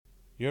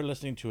You're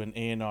listening to an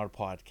A&R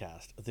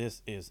podcast.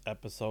 This is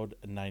episode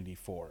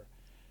 94.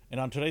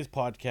 And on today's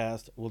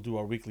podcast, we'll do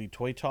our weekly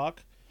toy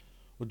talk.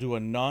 We'll do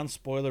a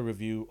non-spoiler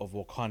review of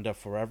Wakanda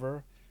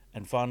Forever.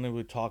 And finally,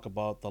 we'll talk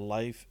about the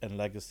life and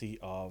legacy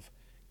of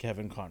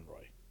Kevin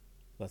Conroy.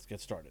 Let's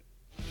get started.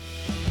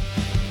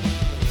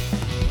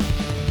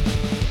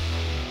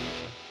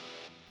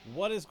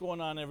 What is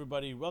going on,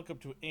 everybody? Welcome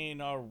to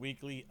A&R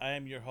Weekly. I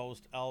am your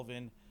host,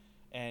 Alvin,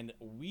 and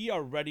we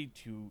are ready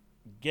to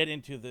get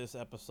into this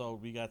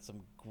episode. We got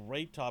some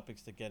great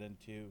topics to get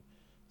into,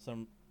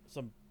 some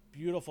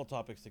beautiful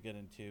topics to get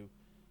into.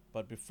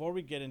 But before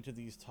we get into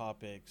these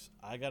topics,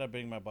 I gotta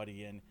bring my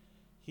buddy in.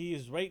 He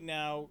is right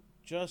now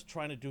just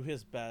trying to do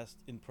his best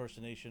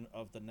impersonation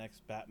of the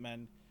next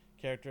Batman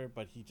character,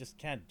 but he just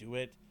can't do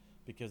it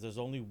because there's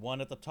only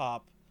one at the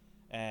top.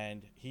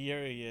 And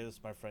here he is,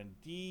 my friend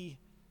D.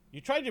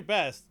 You tried your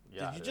best.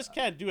 You just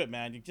can't do it,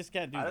 man. You just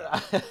can't do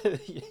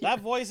that.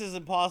 That voice is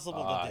impossible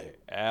to do.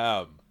 I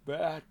am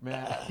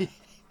Batman.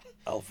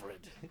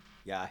 Alfred.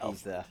 Yeah,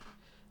 he's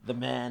the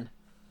man.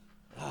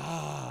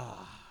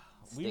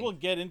 We will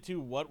get into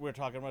what we're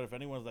talking about. If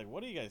anyone's like,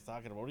 what are you guys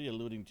talking about? What are you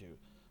alluding to?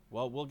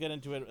 Well, we'll get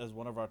into it as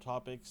one of our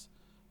topics.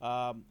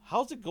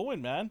 How's it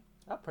going, man?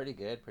 Oh, pretty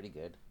good.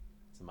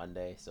 It's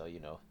Monday, so,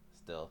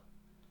 still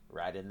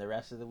riding the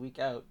rest of the week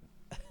out.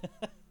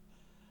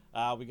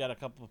 We got a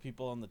couple of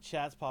people on the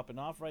chats popping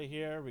off right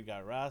here. We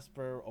got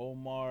Rasper,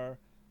 Omar,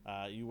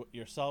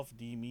 yourself,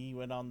 D-Me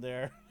went on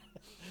there.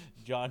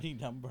 Johnny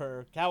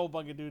Number,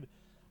 Cowabunga Dude.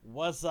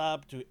 What's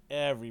up to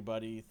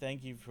everybody?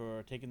 Thank you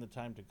for taking the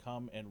time to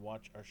come and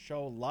watch our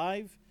show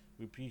live.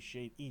 We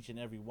appreciate each and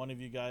every one of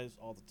you guys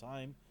all the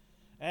time.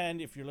 And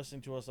if you're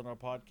listening to us on our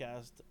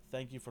podcast,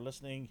 thank you for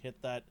listening.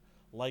 Hit that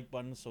like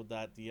button so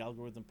that the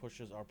algorithm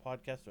pushes our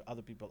podcast to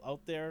other people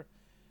out there.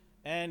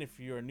 And if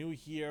you're new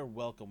here,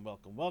 welcome.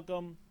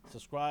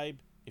 Subscribe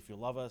if you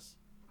love us.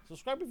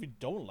 Subscribe if you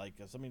don't like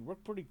us. I mean, we're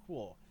pretty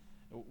cool.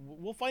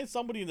 We'll find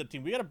somebody in the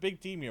team. We got a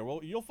big team here.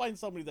 You'll find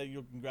somebody that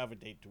you can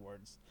gravitate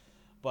towards.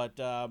 But,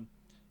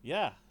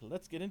 yeah,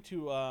 let's get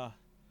into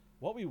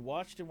what we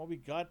watched and what we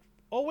got.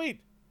 Oh,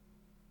 wait.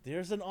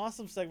 There's an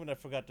awesome segment I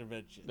forgot to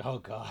mention. Oh,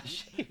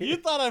 gosh. You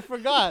thought I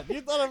forgot.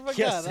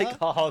 Yes,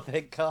 Huh?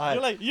 thank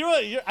God.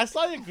 You're I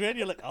saw your grin.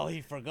 You're like, oh,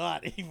 he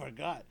forgot.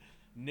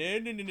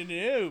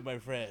 No, my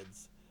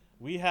friends.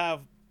 We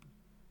have,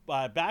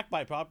 backed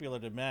by popular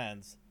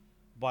demands,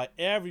 by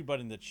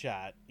everybody in the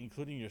chat,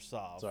 including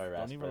yourself. Sorry, don't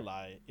Rasper. even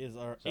lie. Is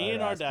our Sorry,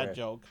 A&R dad Rasper.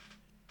 joke.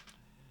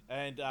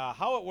 And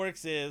how it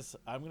works is,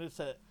 I'm gonna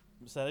set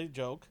a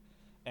joke,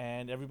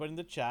 and everybody in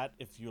the chat,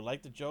 if you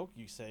like the joke,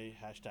 you say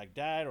hashtag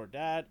dad or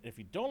dad. If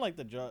you don't like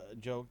the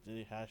joke,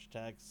 the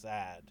hashtag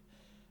sad.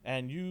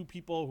 And you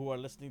people who are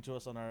listening to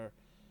us on our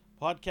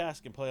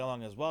podcast can play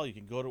along as well. You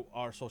can go to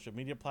our social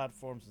media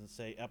platforms and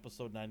say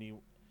episode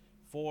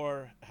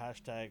 94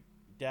 hashtag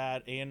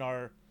dad.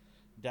 A&R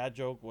dad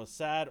joke was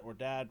sad or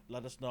dad.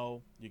 Let us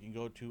know. You can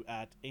go to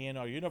at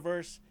A&R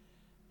Universe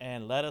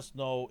and let us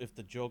know if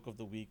the joke of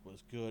the week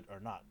was good or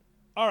not.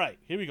 All right,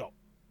 here we go.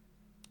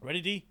 Ready,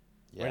 D?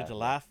 Yeah. Ready to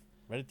laugh?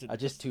 Ready to? I'll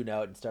just tune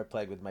out and start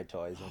playing with my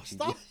toys. Oh,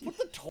 stop! Put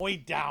the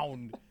toy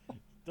down.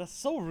 That's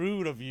so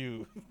rude of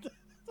you.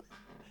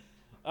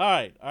 All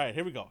right,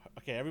 here we go.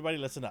 Okay, everybody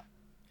listen up.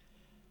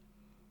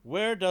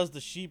 Where does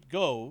the sheep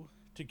go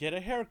to get a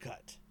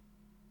haircut?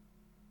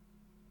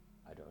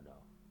 I don't know.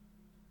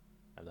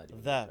 I'm not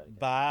even The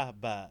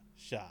barber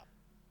shop.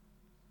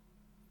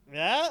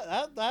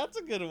 Yeah, that's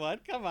a good one.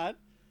 Come on.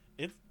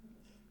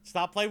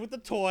 Stop playing with the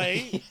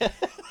toy.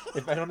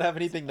 If I don't have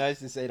anything nice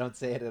to say, don't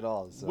say it at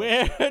all. So.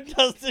 Where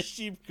does the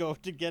sheep go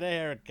to get a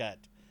haircut?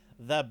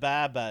 The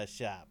barber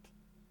shop.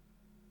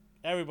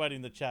 Everybody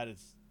in the chat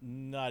is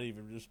not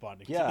even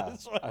responding to Yeah,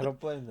 this one. I don't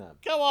blame them.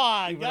 Come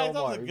on, Even guys. Omar,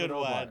 That was a good even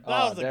one. Omar. That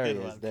Oh, was a there good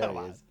he is, one. there Come he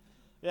on. is.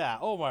 Yeah,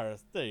 Omar.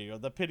 There you go.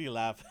 The pity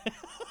laugh.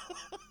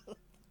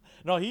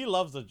 No, he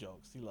loves the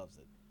jokes. He loves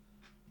it.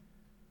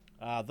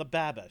 The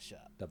barber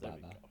shop. The There we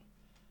barber. go.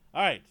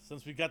 All right.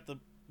 Since we got the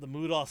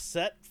mood all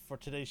set for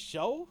today's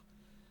show,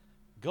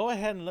 go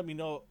ahead and let me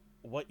know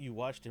what you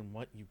watched and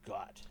what you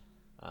got.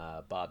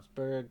 Bob's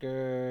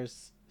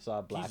Burgers.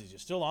 Saw Black. Jesus, you're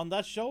still on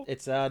that show?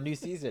 It's a new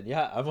season.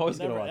 Yeah, I'm always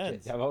gonna never watch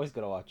ends. it. I'm always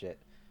gonna watch it.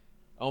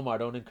 Omar,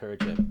 don't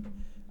encourage him.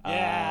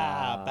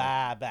 Yeah,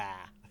 baba.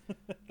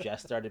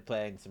 Jess started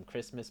playing some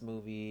Christmas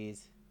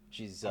movies.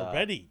 She's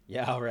Already?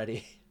 Yeah,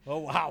 already. Oh,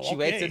 wow. She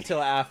waits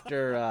until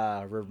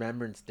after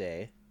Remembrance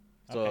Day,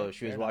 so Okay,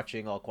 she was fair enough.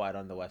 watching All Quiet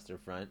on the Western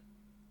Front.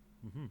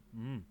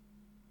 Mm-hmm.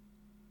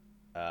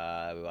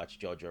 We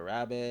watched Jojo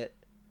Rabbit,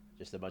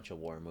 just a bunch of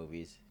war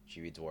movies.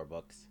 She reads war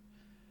books.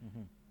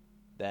 Mhm.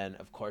 Then,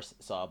 of course,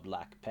 saw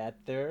Black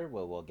Panther.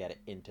 Well, we'll get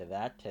into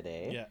that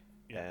today.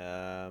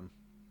 Yeah.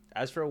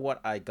 As for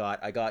what I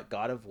got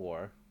God of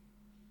War.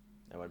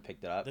 I went and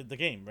picked it up. The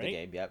game, right? The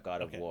game, yep.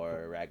 God of Okay, War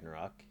cool.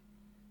 Ragnarok.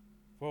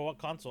 For what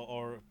console?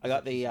 Or I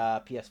got the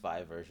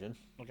PS5 version.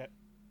 Okay.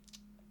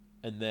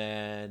 And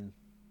then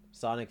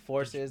Sonic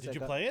Forces. Did you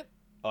I got- play it?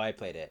 Oh, I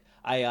played it.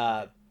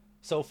 I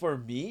So for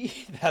me,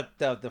 that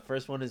the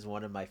first one is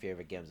one of my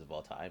favorite games of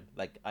all time.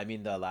 Like I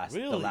mean the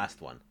Really?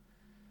 last one.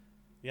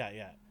 Yeah,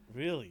 yeah.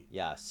 Really?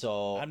 Yeah.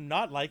 So I'm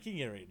not liking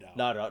it right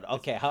now. no, no. It's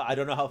Okay. I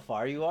don't know how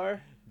far you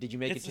are. Did you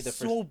make it it's to the just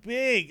first? so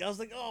big. I was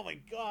like, oh my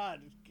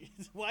god,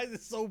 why is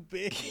it so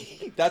big?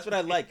 That's what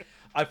I like.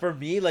 I for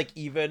me like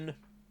even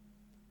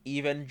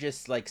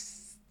just like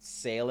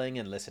sailing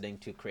and listening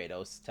to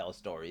Kratos tell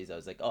stories, I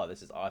was like, oh,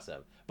 this is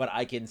awesome. But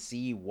I can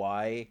see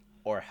why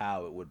or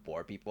how it would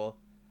bore people,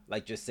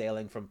 like just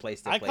sailing from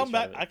place to I place, come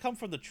trying back. to I come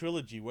from the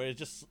trilogy where it's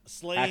just hack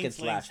slaying, and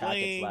slaying, slash, hack and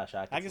slaying, slash,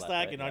 hack and hack and slash,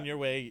 stack, right? and Yeah. on your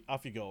way,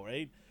 off you go,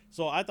 right?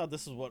 So I thought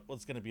this is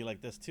what's going to be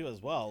like this too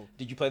as well.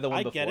 Did you play the one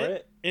I get before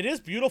it. it? It is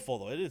beautiful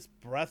though. It is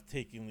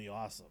breathtakingly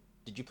awesome.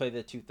 Did you play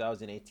the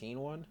 2018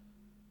 one?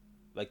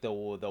 Like the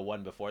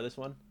one before this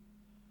one?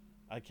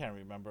 I can't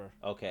remember.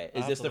 Okay. I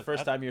Is have this to the look.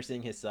 first time you're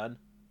seeing his son?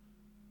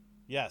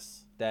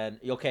 Yes. Then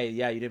okay,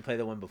 yeah, you didn't play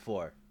the one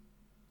before.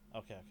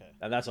 Okay. Okay.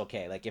 And that's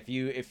okay. Like if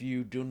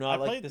you do I not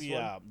like played this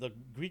one, the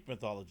Greek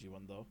mythology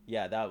one though.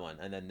 yeah, that one,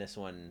 and then this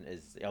one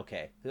is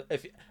okay.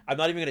 If I'm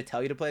not even gonna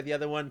tell you to play the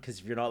other one, because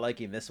if you're not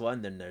liking this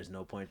one, then there's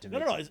no point to No,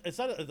 me. no, no. It's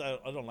not.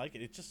 I don't like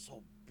it. It's just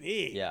so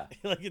big. Yeah.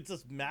 Like it's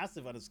just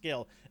massive on a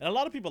scale, and a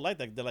lot of people like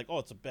that. They're like, oh,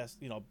 it's the best,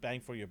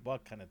 bang for your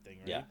buck kind of thing,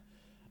 right?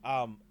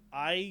 Yeah.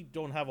 I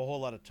don't have a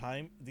whole lot of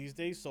time these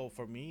days, so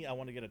for me, I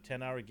want to get a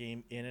 10-hour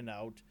game in and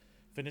out,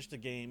 finish the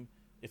game.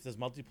 If there's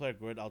multiplayer,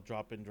 good. I'll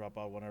drop in, drop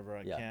out whenever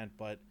I Yeah. can.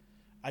 But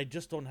I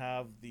just don't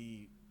have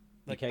the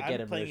You can't get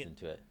I'm playing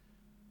immersed it. into it.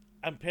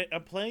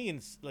 I'm playing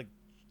in like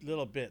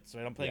little bits,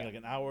 right? I'm playing Yeah. like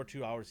an hour,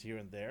 2 hours here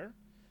and there,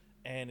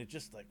 and it's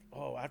just like,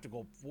 oh, I have to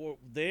go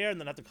there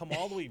and then I have to come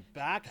all the way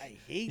back. I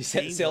hate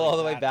You games sail like all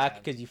the way that, back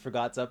man. because you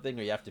forgot something,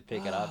 or you have to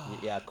pick it up.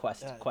 Yeah,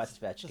 quest Yeah, quest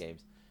fetch just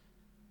games.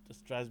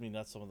 just drives me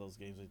nuts. Some of those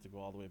games I have to go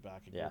all the way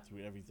back and Yeah. go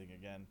through everything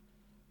again.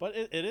 But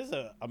it is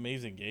an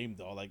amazing game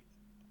though. Like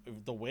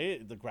the way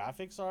the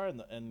graphics are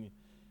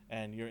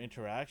and your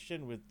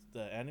interaction with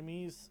the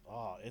enemies.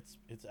 Oh, it's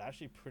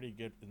actually pretty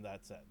good in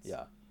that sense.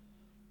 Yeah.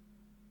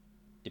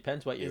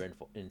 Depends what you're Is-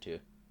 into.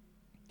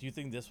 Do you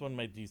think this one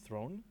might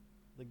dethrone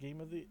the game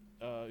of the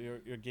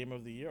your game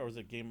of the year, or is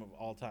it game of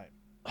all time?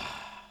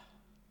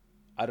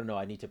 I don't know.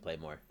 I need to play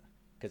more,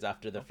 because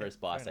after the Okay,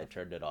 first boss, fair I enough.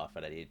 turned it off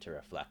and I needed to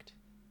reflect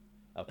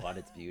upon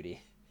its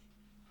beauty.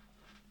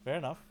 Fair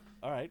enough.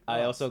 All right. I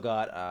what also else?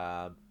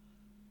 got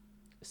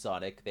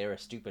Sonic. They were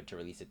stupid to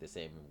release it the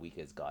same week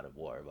as God of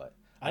War, but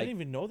I didn't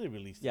even know they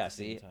released it yeah. at the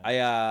same See, time.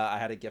 I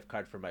had a gift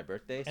card for my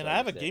birthday, so And I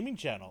have a used it. gaming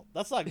channel.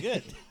 That's not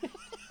good.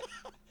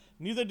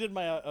 Neither did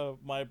my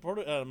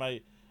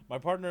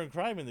partner in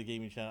crime in the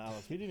gaming channel,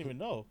 Alex. We didn't even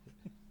know.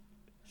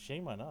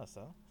 Shame on us,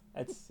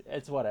 huh?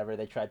 It's whatever.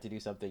 They tried to do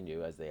something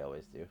new, as they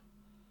always do.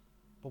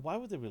 But why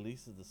would they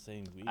release it the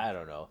same week? I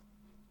don't know.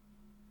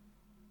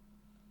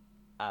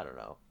 I don't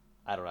know.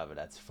 I don't have an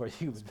answer for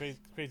you. It's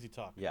crazy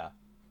talk. Yeah.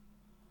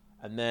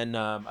 And then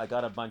I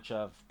got a bunch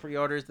of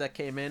pre-orders that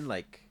came in,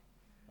 like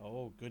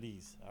Oh,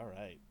 goodies. All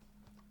right.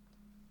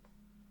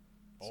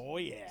 Oh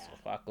yeah.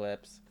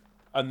 Apocalypse.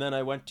 And then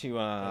I went to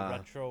The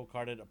retro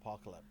carded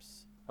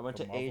apocalypse. I went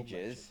from to Marvel Ages,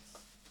 Legends.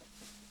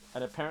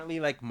 and apparently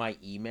like my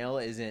email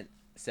isn't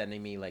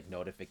sending me like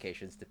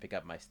notifications to pick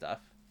up my stuff.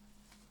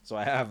 So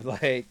I have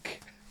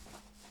like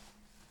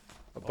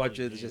a bunch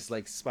of geez. just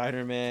like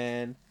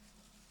Spider-Man.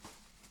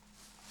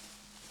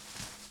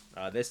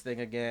 This thing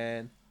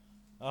again.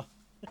 Oh.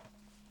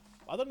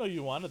 I don't know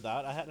you wanted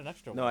that. I had an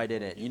extra No, one. I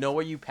didn't. You know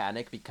where you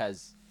panic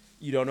because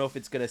you don't know if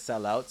it's gonna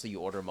sell out, so you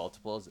order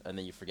multiples, and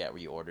then you forget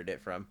where you ordered it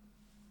from.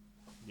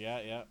 Yeah,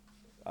 yeah.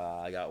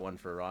 I got one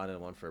for Ron and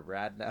one for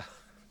Brad now.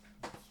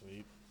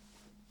 Sweet.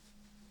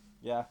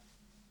 Yeah.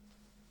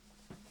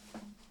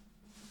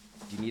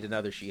 Do you need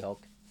another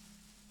She-Hulk?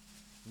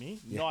 Me?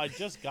 Yeah. No, I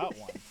just got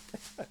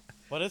one.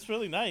 But it's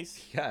really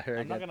nice. Yeah, very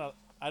I'm not good. gonna.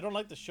 I don't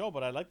like the show,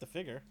 but I like the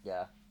figure.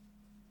 Yeah.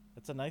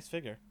 It's a nice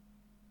figure.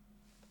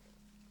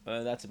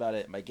 That's about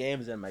it. My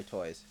games and my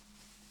toys.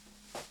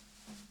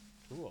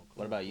 Cool.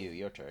 What about you?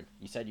 Your turn.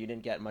 You said you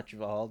didn't get much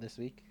of a haul this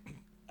week?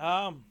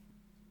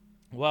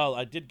 Well,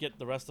 I did get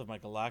the rest of my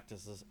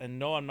Galactuses, and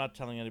no, I'm not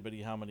telling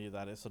anybody how many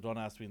that is, so don't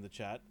ask me in the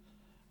chat.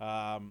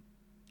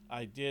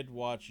 I did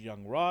watch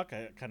Young Rock.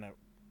 I kind of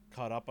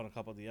caught up on a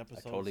couple of the I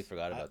episodes. totally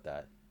forgot about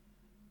that.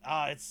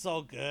 It's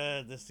so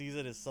good. This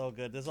season is so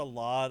good. There's a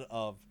lot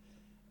of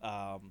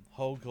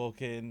Hulk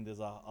Hogan. There's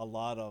a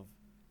lot of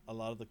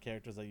the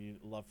characters that you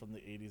love from the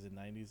 80s and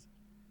 90s.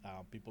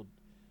 People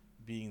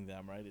being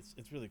them, right?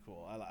 It's really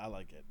cool. I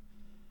like it.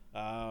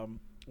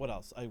 What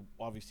else? I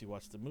obviously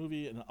watched the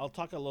movie, and I'll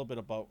talk a little bit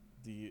about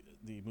the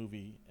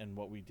movie and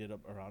what we did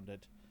up around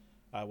it.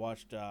 I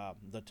watched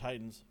the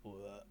Titans.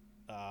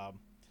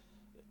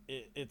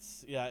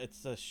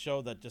 It's a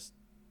show that just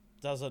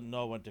doesn't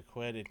know when to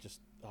quit. It just,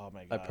 oh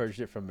my I god. purged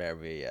it from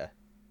memory, yeah.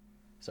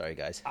 Sorry,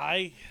 guys.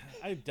 I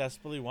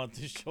desperately want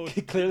this show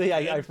to Clearly, be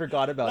I good.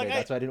 forgot about Like, it.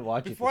 That's why I didn't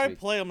watch it Before this I week.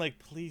 play, I'm like,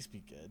 please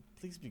be good.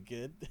 Please be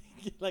good.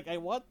 Like, I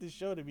want this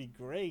show to be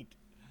great.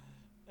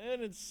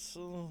 And it's,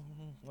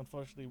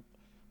 unfortunately,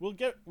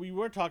 we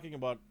were talking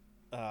about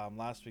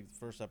last week's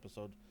first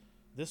episode.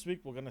 this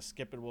week we're gonna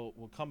skip it.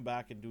 We'll come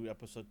back and do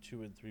episode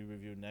 2 and 3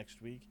 review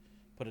next week.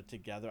 Put it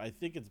together. I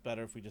think it's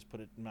better if we just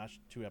mash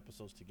 2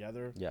 episodes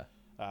together. Yeah.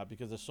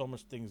 Because there's so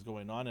much things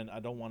going on, and I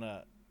don't want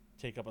to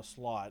take up a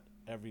slot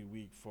every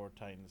week for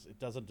Titans. It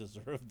doesn't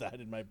deserve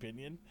that, in my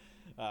opinion.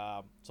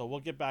 So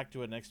we'll get back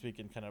to it next week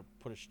and kind of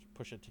push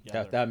it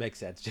together. That makes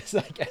sense. Just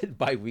like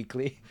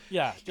bi-weekly.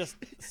 Yeah, just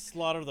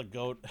slaughter the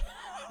goat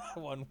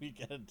 1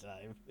 week at a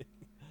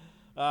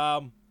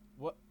time.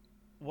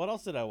 What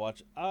else did I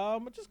watch? I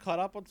just caught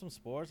up on some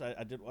sports.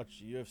 I did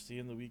watch UFC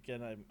in the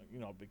weekend. I'm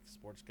a big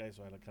sports guy,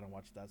 so I kind of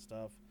watch that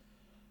stuff.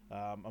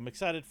 I'm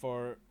excited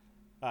for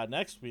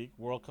next week.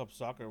 World Cup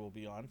soccer will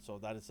be on, so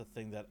that is a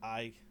thing that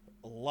I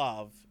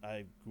love.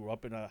 I grew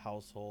up in a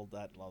household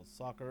that loves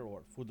soccer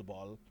or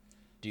football.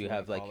 Do you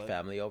have like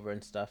family over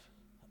and stuff?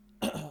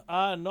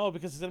 No,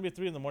 because it's gonna be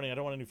 3 a.m. I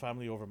don't want any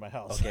family over my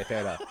house. Okay,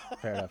 fair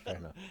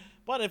enough.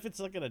 But if it's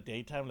like in a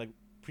daytime, like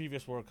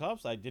previous World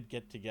Cups, I did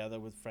get together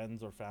with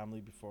friends or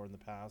family before in the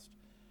past,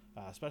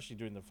 especially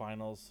during the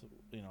finals.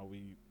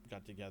 We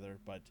got together.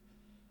 But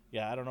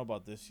yeah, I don't know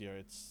about this year.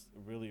 It's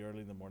really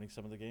early in the morning,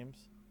 some of the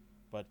games.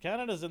 But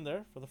Canada's in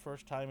there for the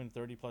first time in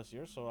 30 plus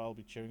years, so I'll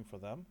be cheering for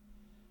them.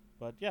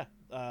 But yeah,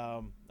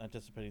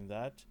 anticipating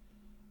that.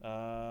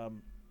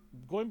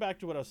 Going back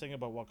to what I was saying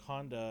about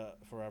Wakanda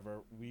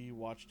Forever, we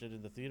watched it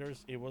in the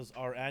theaters. It was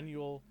our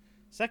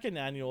second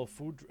annual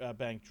food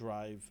bank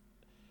drive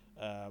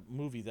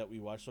movie that we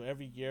watch. So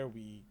every year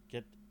we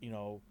get, we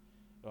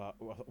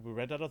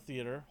rent out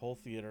a whole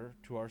theater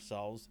to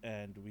ourselves,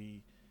 and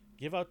we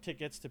give out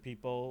tickets to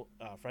people,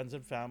 friends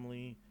and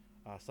family.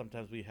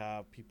 Sometimes we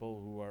have people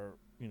who are,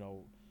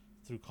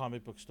 through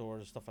comic book stores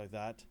and stuff like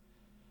that.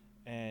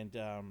 And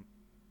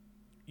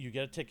you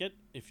get a ticket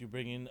if you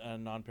bring in a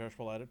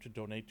non-perishable item to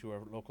donate to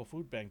our local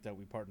food bank that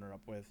we partner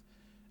up with.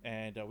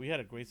 And we had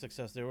a great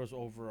success. There was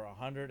over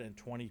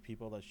 120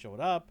 people that showed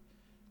up.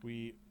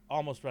 We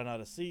almost ran out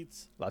of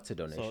seats. Lots of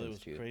donations, so it was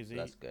too. Crazy.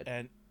 That's good.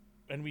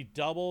 And we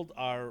doubled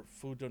our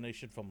food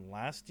donation from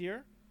last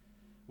year.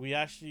 We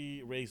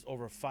actually raised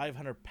over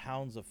 500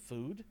 pounds of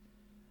food.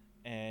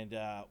 And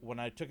when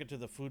I took it to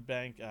the food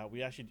bank,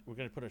 we're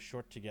going to put a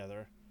short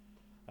together.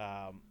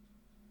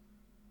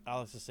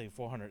 Alex is saying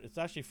 400. It's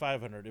actually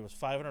 500. It was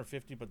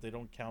 550, but they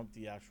don't count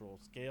the actual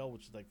scale,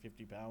 which is like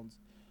 50 pounds,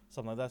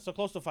 something like that. So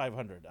close to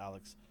 500,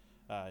 Alex.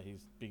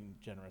 He's being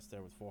generous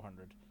there with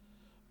 400.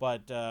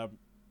 But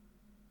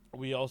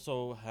we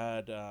also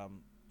had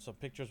some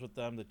pictures with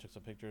them. They took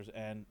some pictures,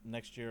 and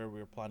next year we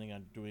were planning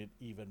on doing it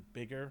even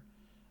bigger.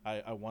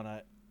 I want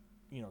to,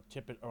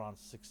 tip it around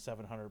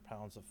 600-700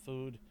 pounds of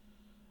food.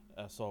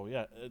 So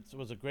yeah, it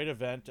was a great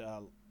event.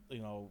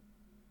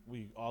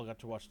 We all got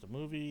to watch the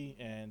movie,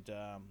 and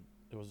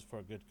it was for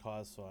a good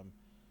cause. So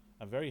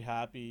I'm very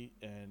happy,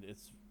 and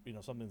it's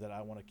something that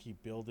I want to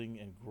keep building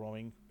and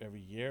growing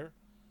every year.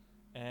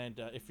 And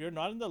if you're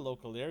not in the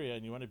local area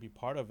and you want to be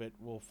part of it,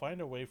 we'll find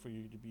a way for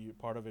you to be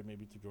a part of it,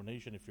 maybe through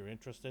donation if you're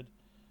interested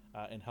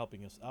in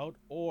helping us out,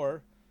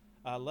 or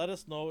let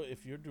us know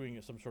if you're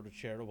doing some sort of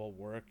charitable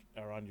work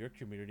around your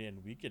community,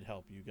 and we could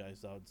help you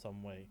guys out in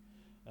some way,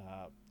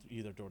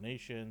 either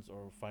donations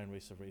or find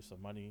ways to raise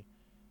some money.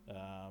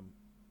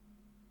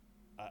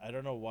 I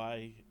don't know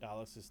why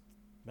Alex is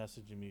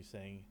messaging me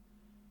saying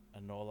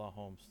Enola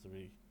Holmes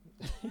 3.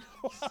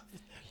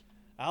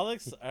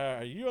 Alex,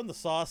 are you on the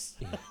sauce?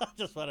 I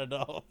just want to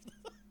know.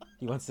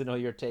 He wants to know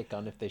your take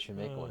on if they should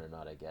make one or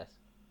not, I guess.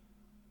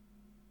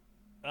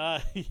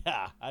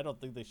 Yeah, I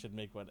don't think they should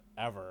make one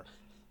ever.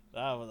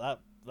 That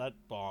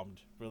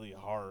bombed really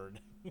hard.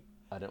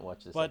 I didn't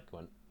watch the second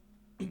one.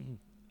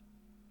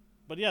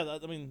 But yeah,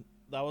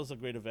 that was a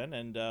great event,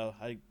 and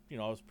I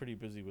was pretty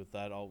busy with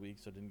that all week,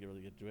 so I didn't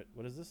really get to it.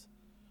 What is this?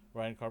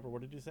 Ryan Carper,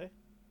 what did you say?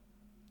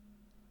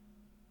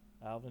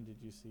 Alvin, did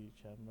you see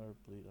Chandler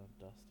bleed on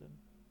Dustin?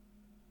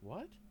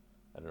 What?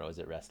 I don't know. Is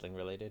it wrestling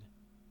related?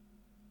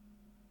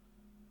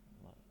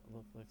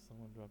 Looked like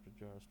someone dropped a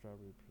jar of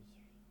strawberry preserve.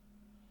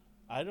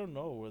 I don't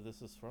know where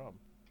this is from.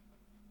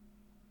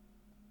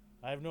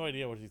 I have no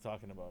idea what he's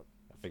talking about.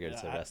 I figured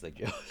it's a wrestling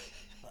joke.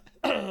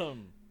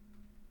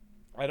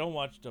 I don't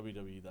watch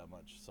WWE that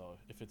much, so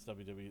if it's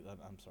WWE, then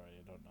I'm sorry,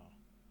 I don't know.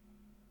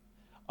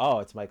 Oh,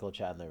 it's Michael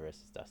Chandler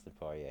versus Dustin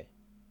Poirier.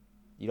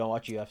 You don't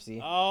watch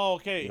UFC? Oh,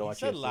 okay. He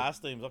said UFC?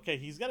 Last names. Okay,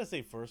 he's got to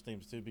say first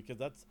names too, because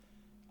that's...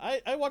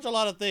 I watch a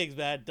lot of things,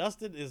 man.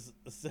 Dustin is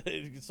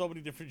so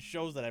many different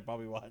shows that I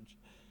probably watch.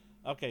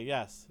 Okay,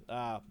 yes.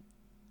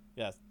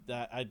 Yes,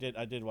 I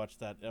did watch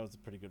that. That was a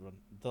pretty good one.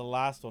 The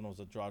last one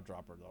was a jaw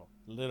dropper, though.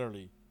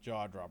 Literally,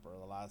 jaw dropper,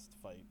 the last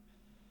fight.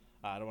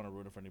 I don't want to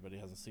ruin it for anybody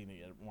who hasn't seen it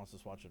yet, wants to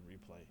watch it in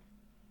replay.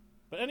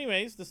 But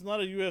anyways, this is not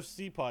a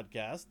UFC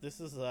podcast.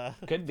 This is a...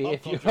 Could be,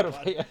 if you...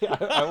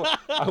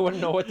 I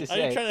wouldn't know what to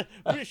say. Are you trying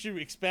to... Should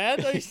we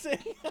expand, are you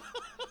saying?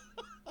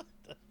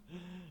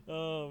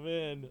 Oh,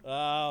 man.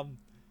 All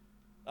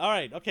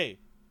right, okay.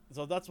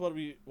 So that's what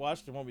we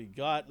watched and what we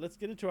got. Let's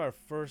get into our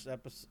first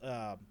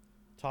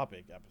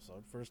topic.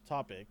 First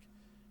topic.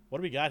 What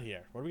do we got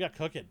here? What do we got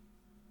cooking?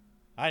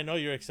 I know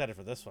you're excited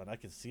for this one. I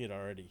can see it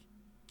already.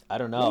 I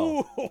don't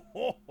know. Ooh,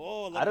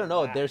 I look don't at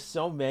know. that. There's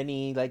so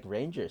many like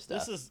Ranger This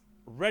stuff. is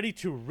ready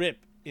to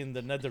rip in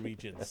the nether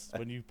regions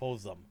when you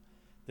pose them.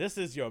 This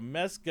is your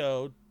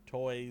Mezco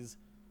Toys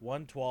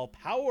 112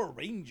 Power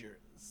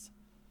Rangers.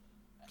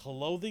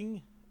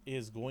 Clothing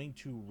is going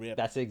to rip.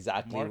 That's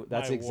exactly Mark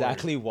my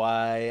words.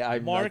 why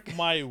I'm Mark like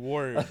my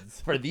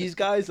words. for these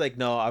guys like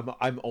no,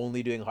 I'm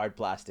only doing hard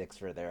plastics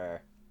for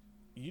their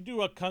You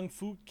do a kung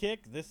fu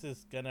kick, this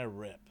is gonna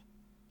rip.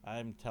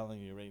 I'm telling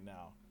you right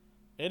now.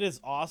 It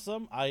is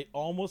awesome. I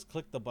almost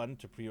clicked the button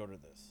to pre-order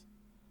this.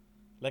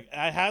 Like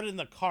I had it in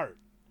the cart.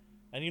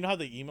 And you know how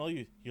they email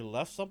you, you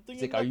left something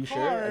It's in like, the are you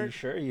cart.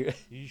 sure? Are you sure?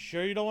 You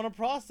sure you don't want to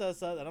process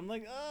that? And I'm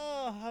like,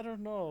 oh, I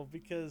don't know,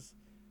 because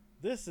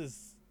this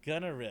is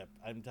gonna rip.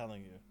 I'm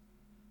telling you.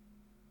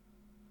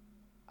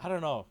 I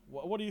don't know.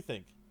 What do you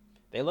think?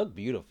 They look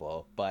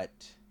beautiful, but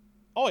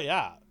Oh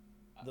yeah,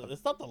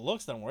 it's not the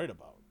looks that I'm worried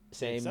about.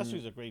 same The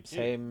accessories are great too.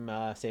 same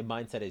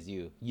mindset as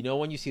you. You know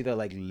when you see the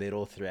like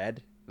little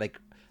thread, like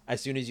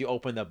as soon as you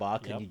open the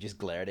box and Yep. you just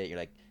glare at it, you're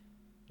like,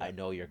 I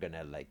know you're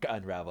gonna like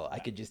unravel. I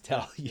could just Yeah,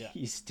 tell yeah.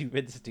 you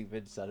stupid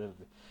son of.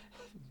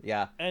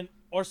 Yeah, And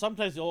or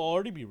sometimes it'll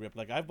already be ripped.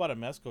 Like I've bought a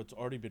Mezco, it's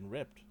already been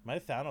ripped. My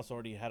Thanos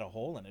already had a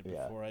hole in it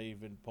Yeah. before I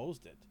even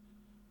posed it.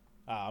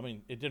 I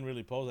mean, it didn't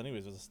really pose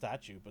anyways. It was a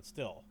statue, but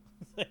still,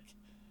 like,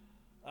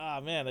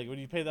 man, like when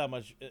you pay that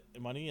much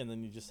money and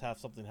then you just have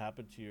something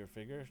happen to your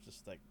figure, it's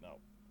just like no.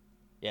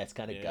 yeah, it's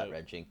kind of Yeah. gut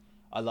wrenching.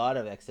 A lot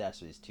of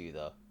accessories too,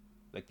 though,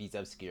 like these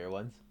obscure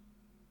ones.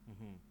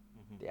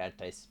 The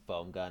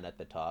anti-foam gun at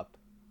the top,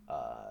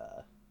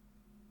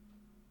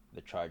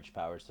 the charged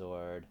power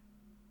sword.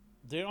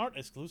 They aren't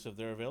exclusive.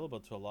 They're available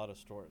to a lot of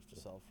stores to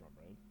sell from,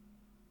 right?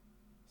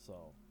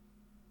 So,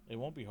 it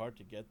won't be hard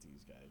to get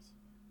these guys.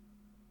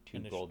 Two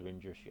And gold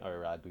ranger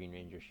Green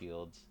Ranger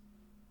shields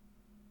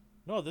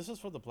No, this is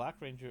for the Black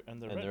Ranger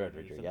and the and Red the Red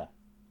Ranger. Ranger. isn't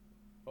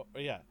Yeah, it? Oh,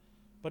 yeah.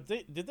 But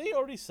did they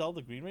already sell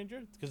the Green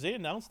Ranger? Because they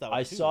announced that one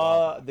I too.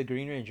 saw the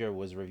Green Ranger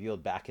was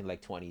revealed back in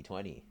like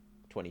 2020,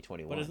 But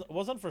 2021. it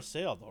wasn't for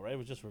sale though, right? It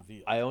was just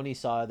revealed. I only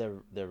saw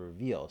the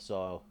reveal,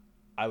 so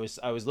I was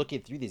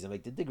looking through these. I'm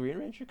like, did the Green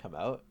Ranger come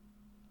out?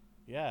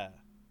 Yeah.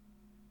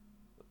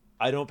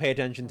 I don't pay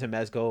attention to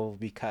Mezco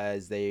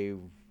because they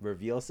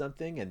reveal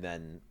something and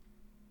then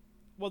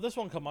Well, this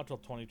won't come out till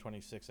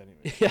 2026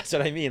 anyway. that's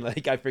what I mean.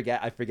 Like I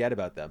forget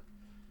about them.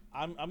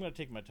 I'm gonna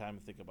take my time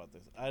and think about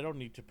this. I don't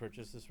need to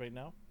purchase this right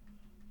now.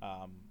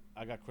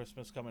 I got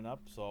Christmas coming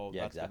up, so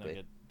Yeah, that's exactly.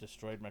 gonna get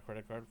destroyed my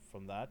credit card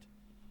from that.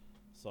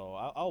 So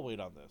I'll wait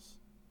on this.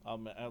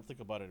 I'll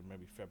think about it in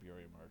maybe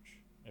February, March,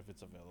 if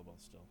it's available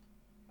still.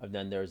 And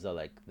then there's the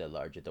like the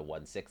larger the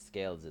 1/6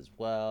 scales as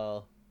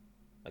well,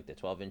 like the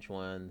 12-inch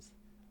ones.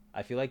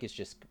 I feel like it's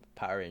just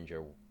Power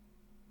Ranger,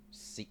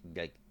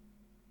 like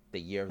the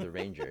year of the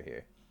Ranger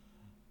here.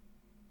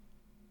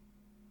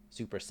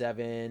 Super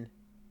 7.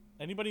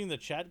 Anybody in the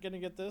chat gonna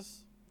get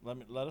this?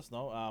 Let us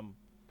know.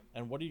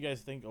 And what do you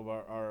guys think of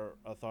our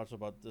thoughts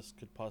about this?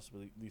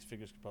 These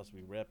figures could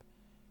possibly rip.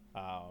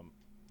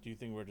 Do you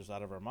think we're just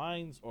out of our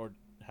minds, or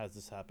has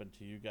this happened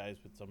to you guys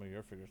with some of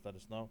your figures? Let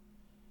us know.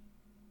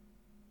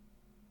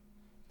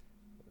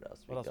 What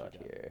else What we else we got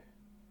got? here?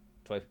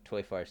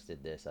 Toy Farce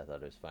did this. I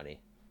thought it was funny.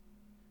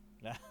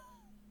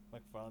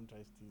 Like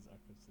Valentine's tees,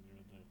 Arkham City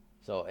right there.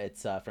 So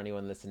it's for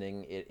anyone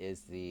listening, it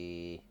is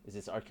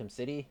this Arkham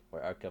City or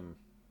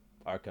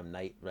Arkham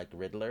Knight like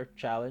Riddler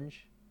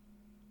challenge.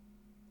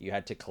 You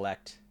had to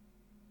collect.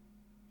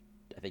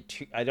 I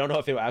think I don't know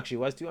if it actually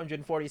was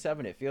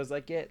 247. It feels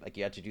like it. Like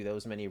you had to do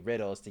those many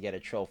riddles to get a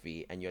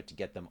trophy, and you had to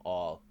get them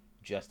all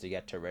just to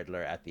get to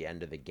Riddler at the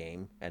end of the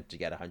game and to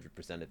get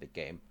 100% of the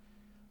game.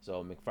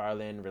 So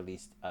McFarlane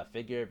released a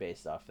figure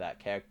based off that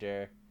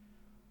character.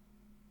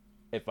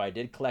 If I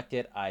did collect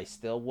it, I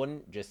still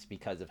wouldn't, just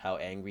because of how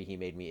angry he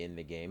made me in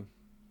the game.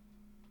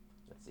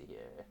 Let's see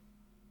here.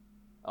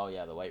 Oh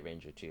yeah, the White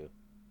Ranger too.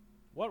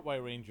 What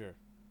White Ranger?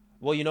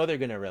 Well, you know they're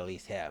gonna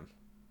release him.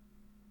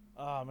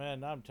 Oh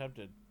man, now I'm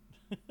tempted.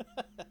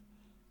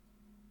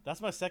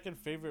 That's my second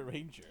favorite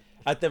Ranger.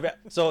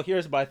 So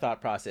here's my thought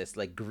process: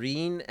 like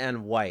green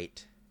and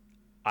white,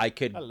 I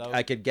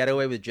could get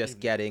away with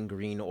just getting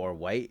green or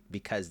white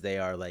because they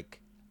are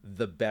like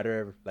the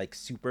better like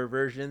super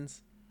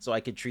versions. So I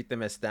could treat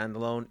them as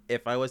standalone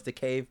if I was to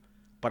cave,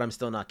 but I'm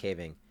still not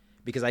caving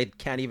because I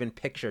can't even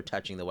picture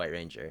touching the White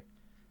Ranger.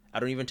 I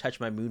don't even touch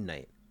my Moon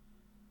Knight.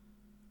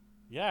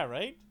 Yeah,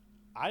 right?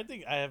 I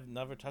think I have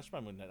never touched my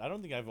Moon Knight. I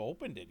don't think I've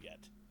opened it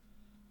yet.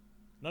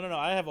 No.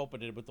 I have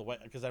opened it with the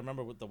white, because I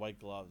remember with the white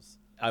gloves.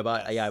 I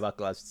bought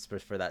gloves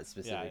for that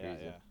specific reason.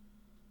 Yeah.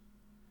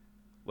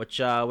 Which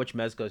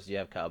Mezcos do you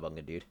have,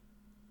 Cowabunga, dude?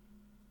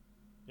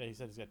 Yeah, he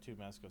said he's got two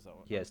Mezcos. That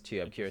one. He has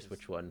two. I'm curious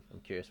which one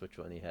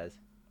he has.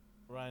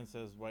 Ryan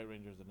says White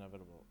Ranger is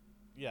inevitable.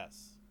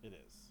 Yes, it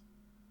is.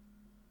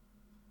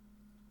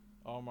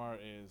 Omar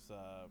is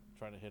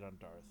trying to hit on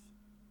Darth.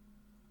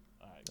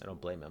 All right, I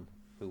don't blame him.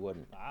 Who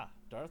wouldn't?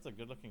 Darth's a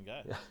good-looking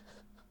guy.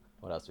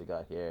 What else we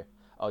got here?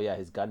 Oh yeah,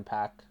 his gun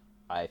pack.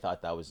 I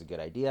thought that was a good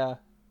idea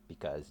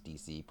because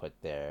DC put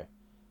their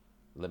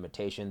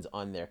limitations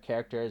on their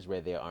characters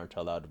where they aren't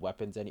allowed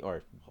weapons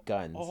or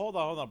guns. Oh, hold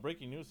on.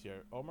 Breaking news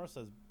here. Omar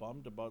says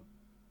bummed about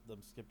them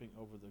skipping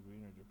over the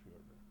Green Ranger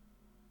pre-order.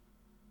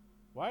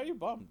 Why are you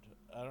bummed?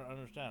 I don't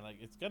understand. Like,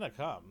 it's gonna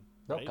come.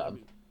 They'll right?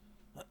 come.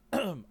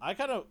 I mean, I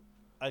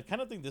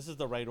kind of think this is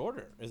the right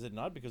order, is it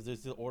not? Because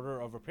there's the order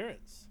of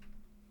appearance.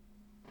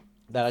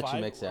 That The actually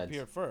five makes sense.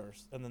 Appear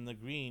first, and then the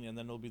green, and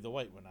then it'll be the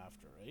white one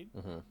after, right?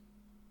 Mm-hmm.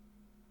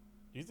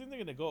 Do you think they're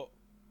gonna go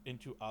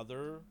into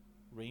other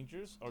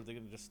Rangers, or are they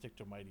gonna just stick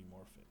to Mighty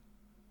Morphin?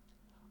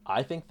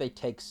 I think they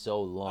take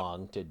so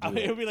long to do I mean,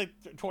 it. it'll be like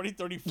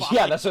 2035.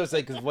 Yeah, that's what I was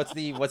saying. Because what's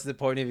the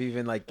point of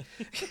even like?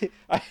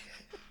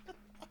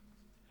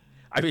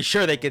 I mean,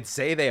 sure they could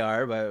say they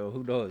are, but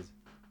who knows?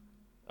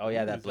 Oh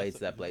yeah, that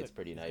blade's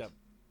pretty nice.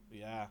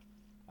 Yeah,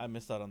 I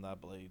missed out on that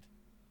blade.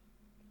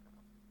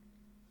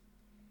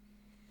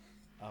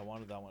 I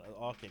wanted that one.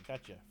 Okay,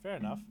 gotcha. Fair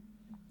enough.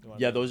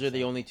 Yeah, those are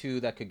the only two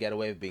that could get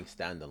away with being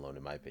standalone,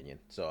 in my opinion.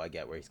 So I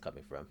get where he's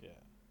coming from. Yeah.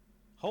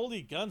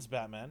 Holy guns,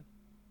 Batman!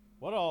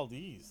 What are all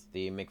these?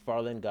 The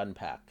McFarlane gun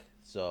pack.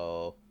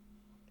 So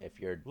if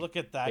you're Look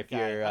at that if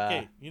guy. you're,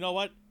 Okay, you know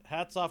what?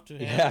 Hats off to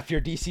him. yeah, if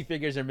your DC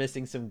figures are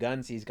missing some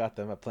guns, he's got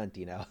them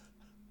aplenty now.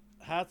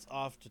 Hats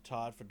off to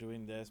Todd for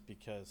doing this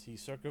because he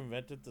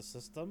circumvented the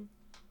system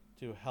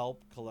to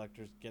help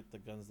collectors get the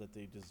guns that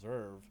they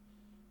deserve.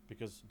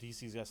 Because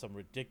DC's got some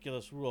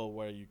ridiculous rule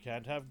where you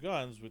can't have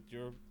guns with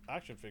your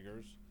action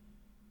figures.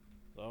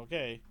 So,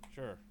 okay,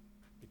 sure,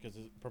 because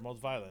it promotes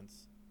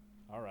violence.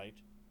 All right,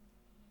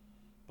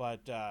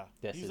 but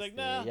he's like,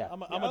 nah,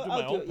 I'm gonna do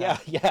my own.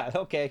 Yeah,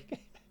 okay.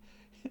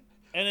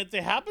 And if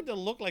they happen to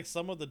look like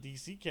some of the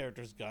DC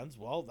characters' guns,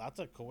 well, that's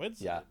a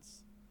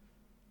coincidence.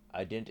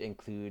 I didn't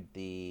include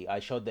I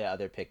showed the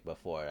other pick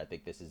before. I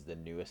think this is the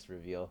newest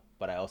reveal,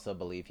 but I also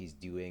believe he's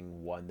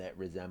doing one that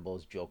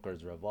resembles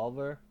Joker's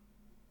revolver.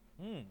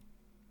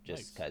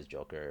 Just because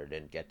Joker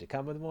didn't get to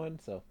come with one,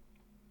 so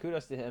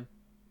kudos to him.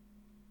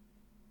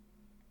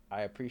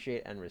 I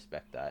appreciate and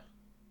respect that.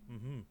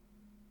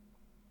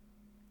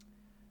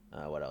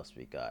 What else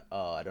we got?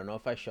 Oh, I don't know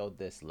if I showed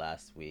this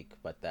last week,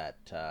 but that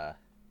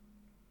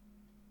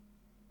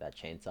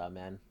Chainsaw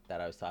Man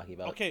that I was talking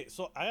about. Okay,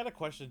 so I got a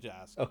question to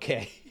ask.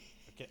 Okay.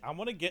 Okay, I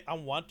want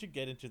to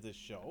get into this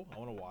show. I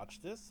want to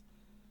watch this.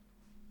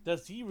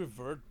 Does he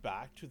revert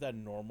back to that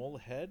normal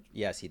head?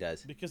 Yes, he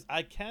does. Because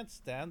I can't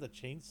stand the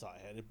chainsaw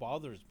head. It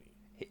bothers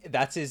me.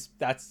 That's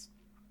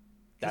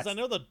because I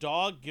know the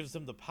dog gives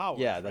him the power.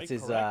 Yeah, that's right?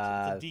 his.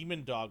 Correct? It's a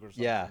demon dog or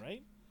something,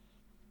 right?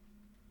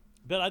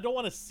 But I don't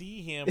want to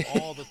see him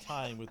all the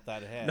time with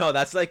that head. No,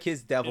 that's like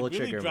his devil really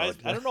trigger mode.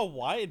 I don't know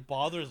why it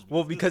bothers me.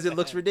 Well, because it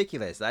looks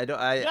ridiculous.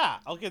 Yeah.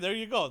 Okay. There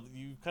you go.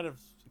 You kind of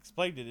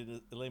explained it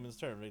in a layman's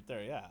term, right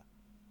there. Yeah.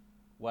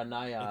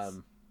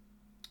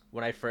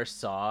 When I first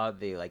saw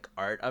the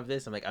art of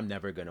this, I'm like, I'm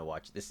never gonna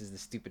watch. This is the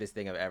stupidest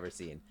thing I've ever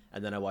seen.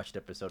 And then I watched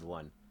episode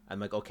 1. I'm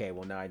like, okay,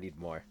 well now I need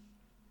more.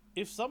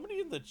 If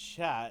somebody in the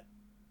chat,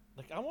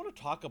 I want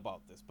to talk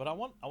about this, but I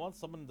want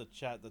someone in the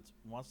chat that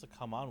wants to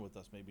come on with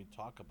us, maybe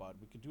talk about it.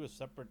 We could do a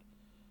separate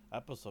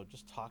episode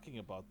just talking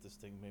about this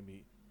thing.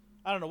 Maybe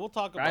I don't know. We'll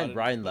talk about it.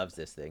 Ryan loves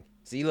this thing.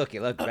 See, look,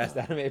 best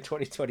anime of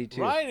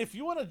 2022. Ryan, if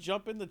you want to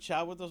jump in the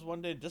chat with us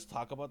one day and just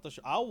talk about the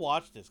show, I'll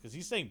watch this because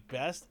he's saying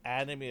best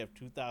anime of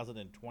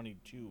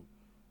 2022.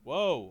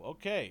 Whoa,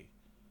 okay.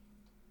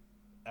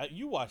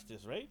 You watched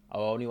this, right? I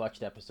only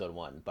watched episode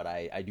 1, but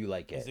I do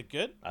like it. Is it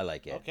good? I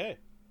like it. Okay.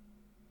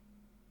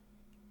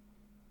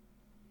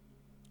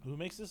 Who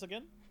makes this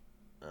again?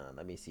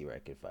 Let me see where I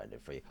can find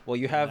it for you. Well,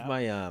 you have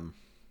my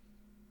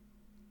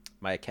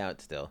my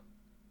account still.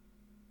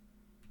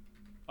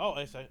 Oh,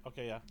 I say.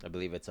 Okay, yeah. I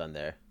believe it's on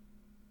there.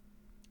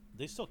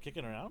 They still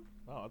kicking around?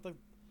 Oh,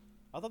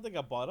 I thought they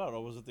got bought out,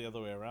 or was it the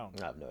other way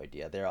around? I have no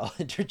idea. They're all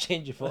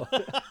interchangeable.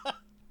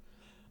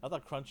 I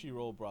thought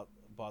Crunchyroll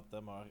bought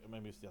them, or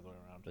maybe it's the other way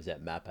around. Was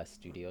that Mappa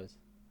Studios?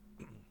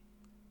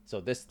 So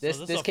this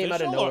this came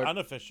out of nowhere. Or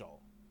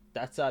unofficial?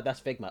 That's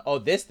Figma. Oh,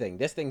 this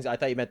thing's. I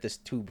thought you meant this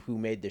tube who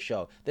made the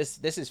show. This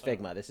is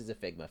Figma. This is a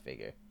Figma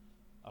figure.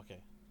 Okay.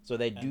 So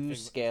they do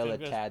scale a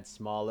tad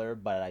smaller,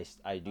 but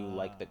I do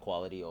like the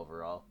quality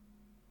overall.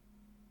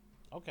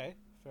 Okay,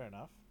 fair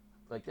enough.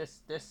 Like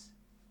this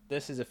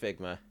is a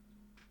Figma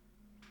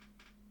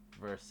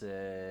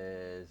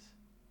versus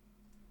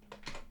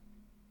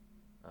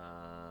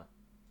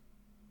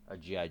a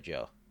GI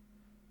Joe.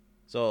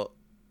 So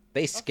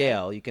they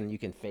scale. Okay. You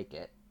can fake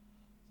it.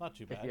 It's not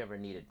too bad. If you ever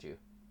needed to.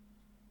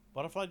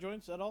 Butterfly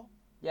joints at all?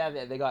 Yeah,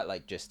 they got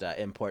just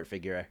import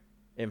figure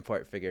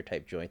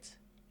type joints.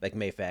 Like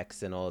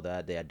Mafex and all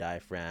that. They had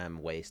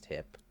diaphragm, waist,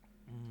 hip.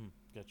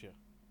 Gotcha.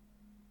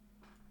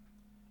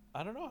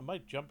 I don't know. I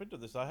might jump into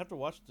this. I have to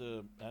watch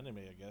the anime,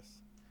 I guess.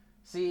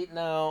 See,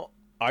 now,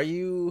 are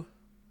you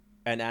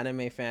an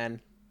anime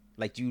fan?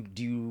 Like, do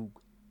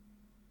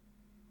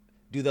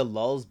the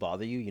lulls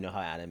bother you? You know how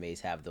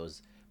animes have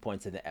those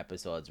points in the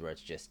episodes where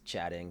it's just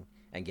chatting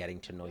and getting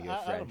to know your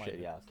friend. I don't mind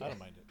it. I don't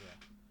mind it. Yeah.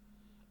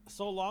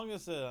 So long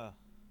as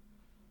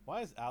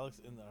why is Alex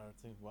in our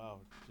thing? Wow,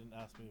 didn't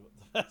ask me what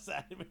the best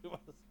anime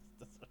was.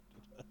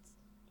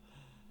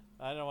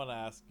 I don't want to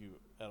ask you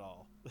at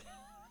all.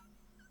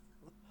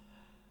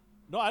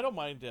 No, I don't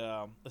mind.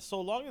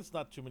 So long as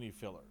not too many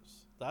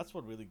fillers. That's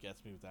what really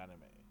gets me with anime.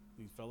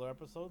 These filler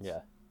episodes.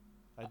 Yeah.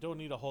 I don't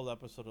need a whole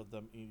episode of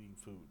them eating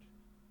food.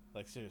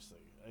 Like seriously,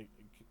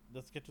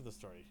 let's get to the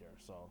story here.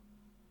 So,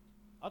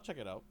 I'll check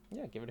it out.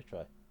 Yeah, give it a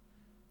try.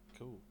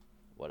 Cool.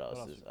 What else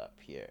else is you got? up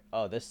here?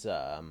 Oh, this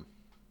a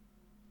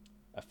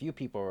few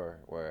people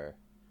were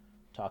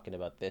talking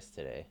about this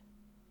today.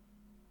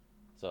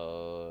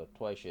 So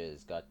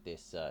Toysha's got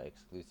this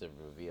exclusive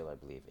reveal, I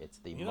believe. It's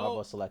the You Marvel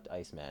know- Select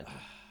Iceman.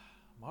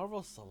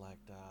 Marvel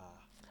Select.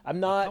 I'm A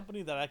not.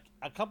 company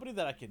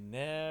that I can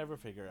never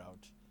figure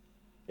out.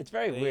 It's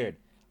very They- weird.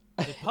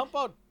 They pump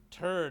out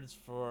turds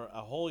for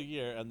a whole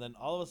year, and then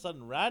all of a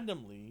sudden,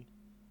 randomly,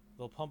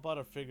 they'll pump out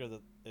a figure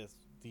that is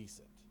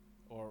decent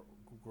or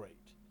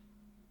great.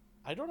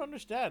 I don't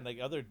understand. Like,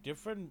 are there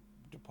different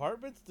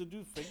departments to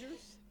do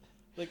figures?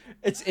 Like,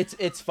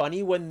 It's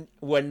funny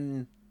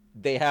when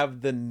they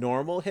have the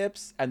normal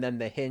hips and then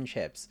the hinge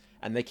hips,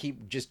 and they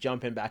keep just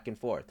jumping back and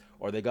forth,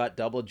 or they got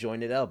double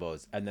jointed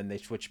elbows, and then they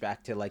switch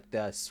back to like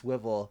the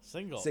swivel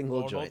single single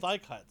or no joints. thigh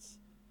cuts.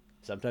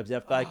 Sometimes they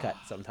have thigh cut,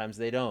 sometimes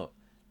they don't.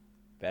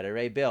 Better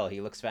Ray Bill,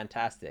 he looks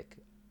fantastic.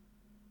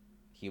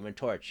 Human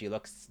Torch, he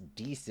looks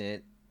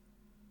decent.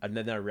 And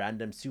then a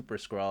random Super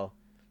Skrull,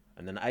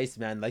 and then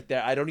Iceman. Like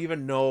I don't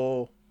even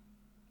know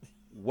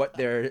what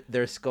their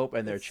scope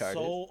and their It's chart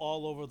so is.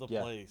 all over the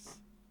Yeah. place.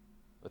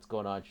 What's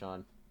going on,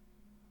 Sean?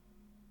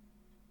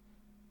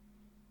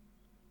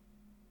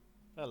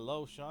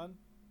 Hello, Sean.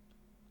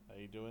 How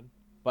you doing?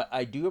 But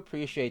I do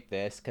appreciate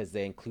this because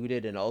they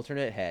included an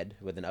alternate head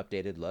with an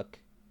updated look.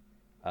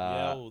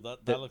 Yeah, oh,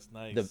 that the- looks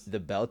nice. The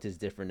belt is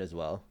different as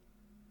well.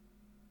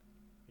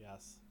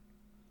 Yes.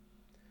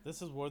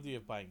 This is worthy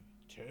of buying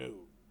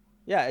two.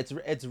 Yeah,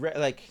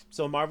 like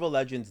so. Marvel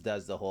Legends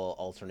does the whole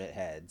alternate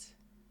heads,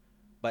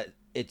 but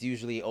it's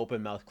usually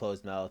open mouth,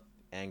 closed mouth,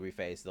 angry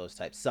face, those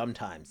types.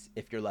 Sometimes,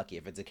 if you're lucky,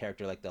 if it's a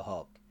character like the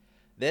Hulk.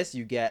 This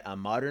you get a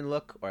modern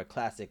look or a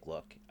classic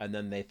look, and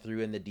then they threw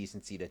in the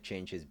decency to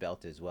change his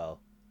belt as well,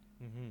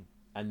 Mm-hmm.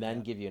 and then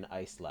Yeah. give you an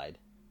ice slide.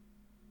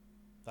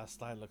 That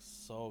style looks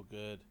so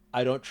good.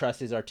 I don't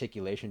trust his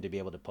articulation to be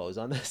able to pose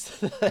on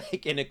this,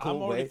 like in a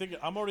cool way.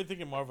 I'm already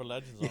thinking Marvel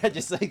Legends. On Yeah,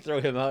 this. just like throw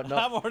him out. No,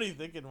 I'm already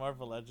thinking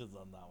Marvel Legends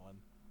on that one.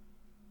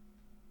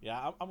 Yeah,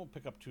 I'm gonna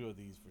pick up two of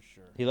these for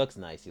sure. he looks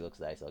nice. He looks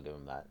nice. I'll give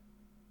him that.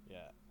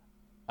 Yeah.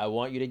 I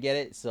want you to get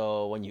it,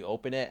 so when you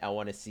open it, I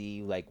want to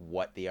see like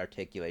what the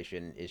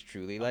articulation is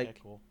truly Okay,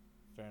 like. cool.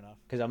 Fair enough.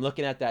 Because I'm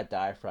looking at that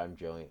diaphragm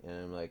joint, and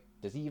I'm like,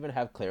 does he even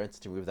have clearance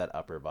to move that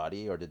upper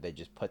body, or did they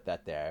just put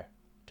that there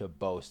to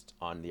boast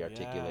on the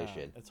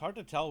articulation? Yeah. It's hard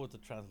to tell with the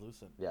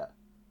translucent. Yeah.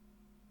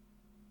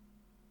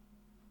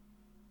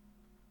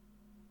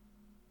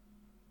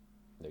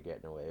 They're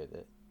getting away with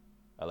it.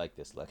 I like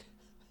this look.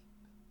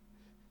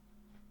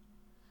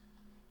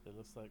 It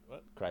looks like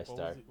what? Christ What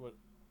Star. was he- what?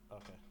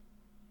 Okay.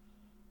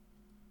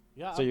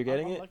 Yeah. So you're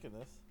getting I'm it? liking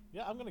this.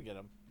 Yeah, I'm gonna get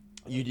him.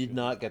 You did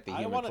not get the I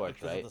Human want it Torch,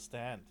 because right? of the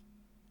stand.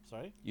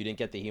 Sorry. You didn't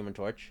get the Human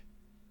Torch?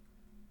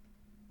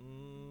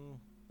 Mm,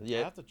 I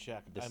Yeah. have to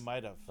check. I This-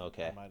 might have.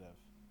 okay. I might have.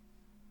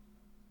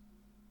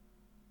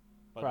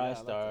 But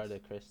Christ yeah, I like Star,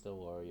 this. the Crystal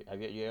Warrior.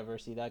 Have you ever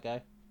see that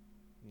guy?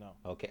 No,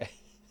 Okay.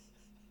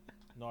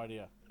 no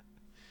idea.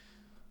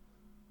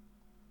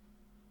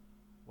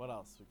 What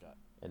else we got?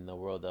 In the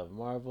world of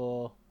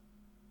Marvel,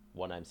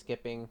 one I'm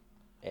skipping.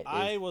 It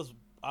I is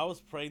was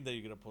praying that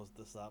you're gonna post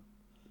this up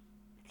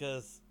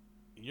because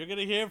you're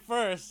gonna hear it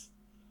first.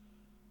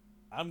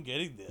 I'm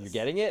getting this. You're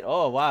getting it?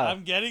 Oh wow.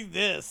 I'm getting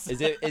this. Is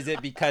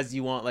it because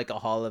you want like a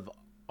Hall of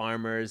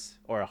Armors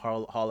or a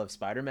Hall of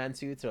Spider-Man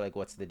suits, or like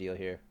what's the deal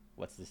here?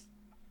 What's this?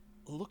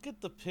 Look at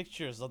the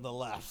pictures on the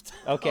left.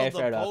 Okay, of the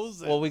fair enough.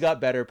 poses. Well, we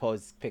got better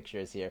pose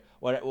pictures here.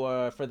 What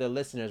for the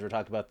listeners, we're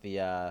talking about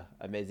the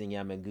Amazing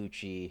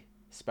Yamaguchi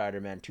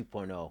Spider-Man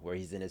 2.0, where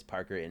he's in his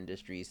Parker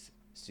Industries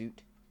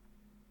suit.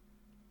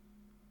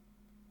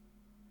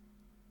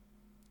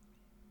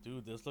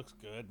 Dude, this looks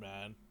good,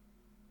 man.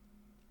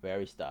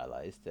 Very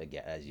stylized,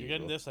 again, as You're usual.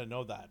 getting this. I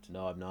know that.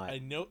 No, I'm not. I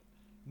know.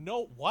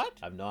 No, what?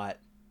 I'm not.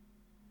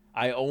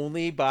 I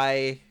only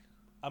buy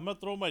I'm gonna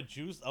throw my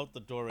juice out the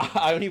door. Right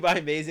I only buy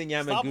Amazing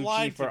Stop lying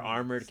Yamaguchi to for me.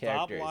 armored Stop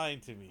characters. lying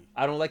to me.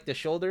 I don't like the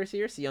shoulders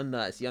here. See on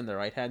the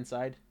right hand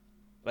side,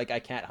 like I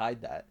can't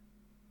hide that.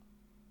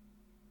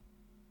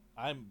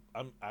 I'm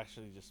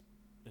actually just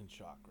in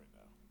shock right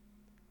now.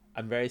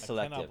 I'm very I cannot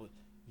selective.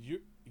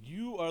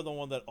 you are the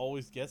one that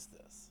always gets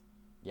this.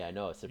 Yeah, I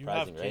know. It's You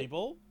surprising, have right?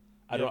 Cable.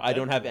 I you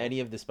don't have Deadpool. any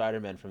of the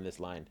Spider-Man from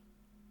this line.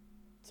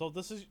 So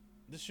this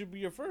should be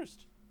your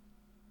first.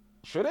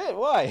 Should it?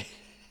 Why?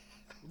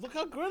 Look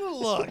how good it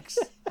looks.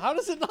 How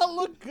does it not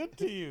look good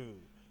to you?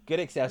 Good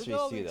Look accessories at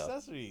all too, the though.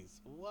 accessories.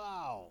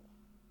 Wow.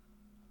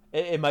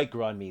 It might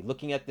grow on me.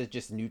 Looking at the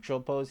just neutral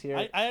pose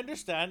here. I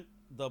understand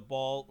the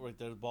ball right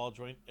there, the ball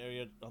joint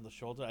area on the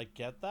shoulder. I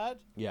get that,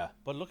 Yeah.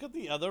 but look at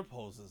the other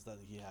poses that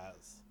he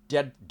has.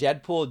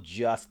 Deadpool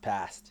just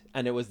passed,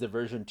 and it was the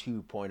version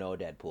 2.0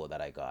 Deadpool that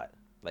I got.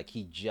 Like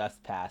he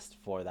just passed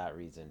for that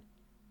reason.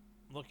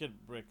 Look at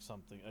Brick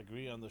something.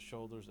 Agree on the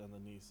shoulders and the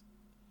knees.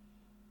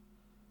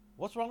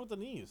 What's wrong with the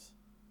knees?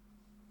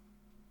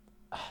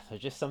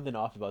 There's just something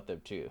off about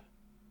them too.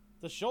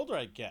 The shoulder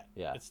I get.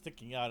 Yeah. It's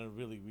sticking out and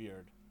really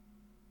weird.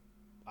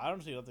 I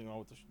don't see nothing wrong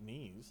with the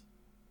knees.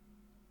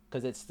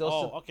 Because it's still.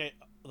 Oh, okay.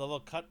 The little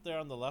cut there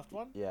on the left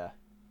one? Yeah.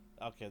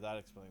 Okay, that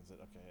explains it.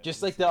 Okay.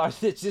 Just like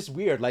it's just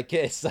weird. Like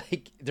it's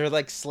like they're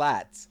like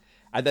slats,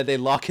 and then they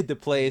lock into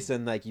place,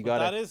 and like you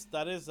gotta.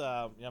 That is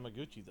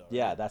Yamaguchi though. Right?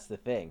 Yeah, that's the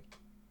thing.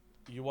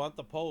 You want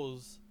the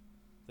pose,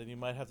 then you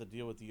might have to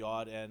deal with the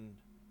odd end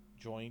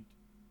joint,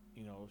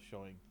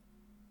 showing.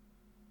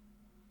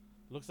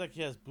 Looks like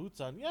he has boots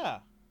on. Yeah.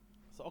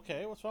 So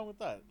okay, what's wrong with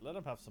that? Let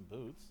him have some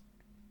boots.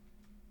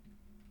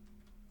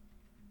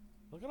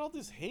 Look at all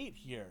this hate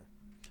here.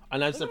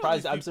 And I'm Look at all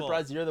surprised. these I'm people.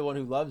 surprised you're the one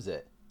who loves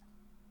it.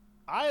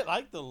 I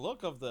like the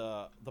look of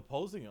the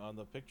posing on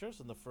the pictures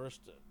in the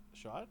first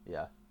shot.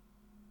 Yeah.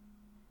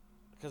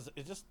 Because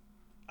it just,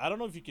 I don't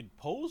know if you could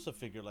pose a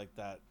figure like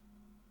that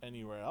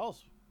anywhere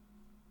else.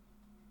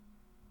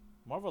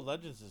 Marvel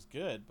Legends is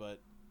good,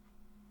 but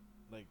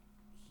like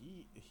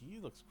he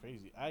looks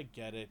crazy. I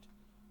get it.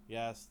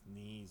 Yes,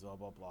 knees, blah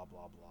blah blah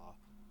blah blah.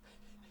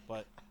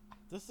 But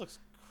this looks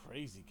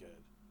crazy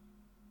good.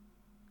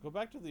 Go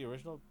back to the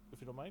original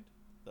if you don't mind.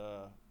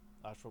 The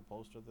actual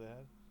poster they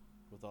had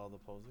with all the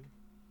posing.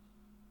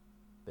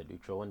 The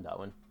neutral one, that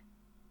one.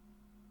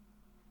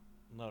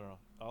 No,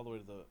 all the way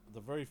to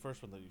the very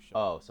first one that you showed.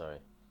 Oh, sorry.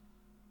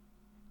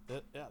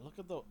 Yeah, look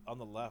at on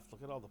the left.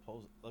 Look at all the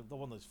poses. Like the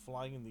one that's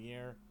flying in the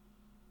air.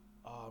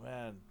 Oh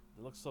man,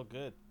 it looks so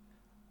good.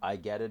 I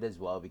get it as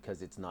well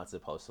because it's not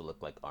supposed to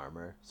look like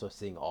armor. So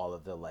seeing all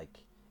of the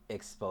like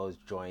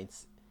exposed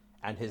joints,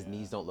 and his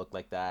knees don't look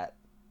like that.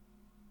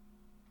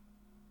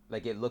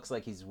 Like it looks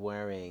like he's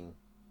wearing.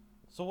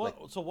 So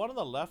what? So one on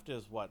the left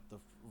is what the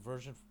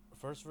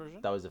first version.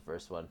 That was the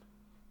first one.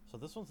 So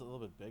this one's a little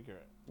bit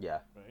bigger. Yeah.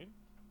 Right.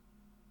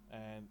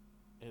 And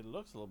it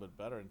looks a little bit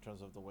better in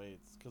terms of the way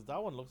it's, because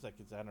that one looks like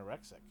it's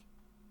anorexic.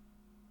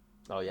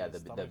 Oh yeah, the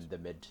the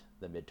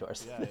mid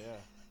torso. Yeah, yeah.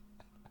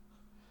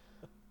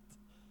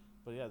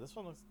 But yeah, this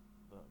one looks.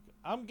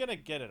 I'm gonna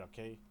get it.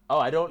 Okay. Oh,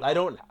 I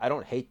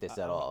don't hate this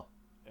at all.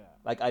 Yeah.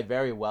 Like I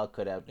very well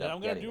could have. And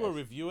I'm gonna do a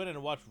review it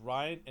and watch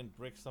Ryan and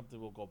Brick something.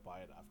 We'll go buy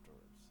it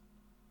afterwards.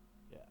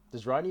 Yeah.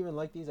 Does Ryan even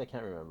like these? I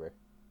can't remember.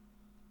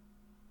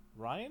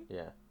 Ryan?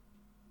 Yeah.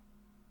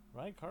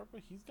 Ryan Carper,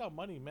 he's got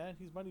money, man.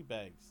 He's money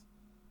bags.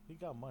 He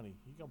got money.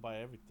 He can buy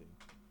everything.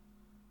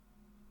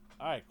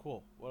 All right,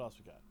 cool. What else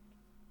we got?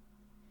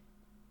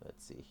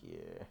 Let's see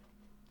here.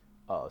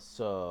 Oh,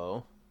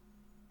 so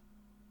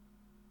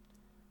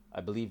I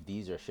believe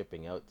these are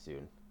shipping out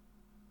soon.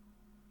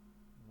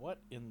 What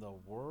in the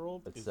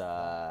world? It's is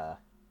that?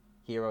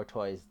 Hero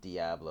Toys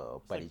Diablo,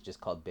 It's but like- he's just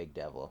called Big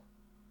Devil.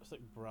 It's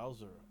like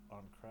browser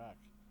on crack.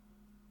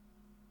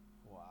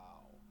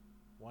 Wow.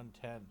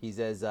 110. He's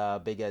as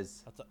big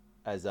as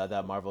That's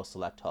that Marvel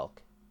Select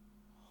Hulk.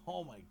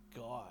 Oh my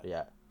god.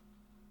 Yeah.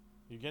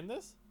 You getting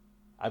this?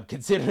 I'm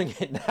considering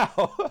it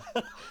now.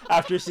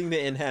 After seeing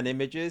the in-hand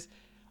images.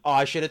 Oh,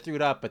 I should have threw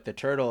it up, but the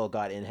turtle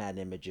got in-hand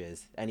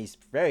images, and he's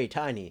very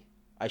tiny.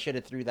 I should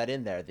have threw that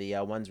in there. The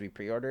ones we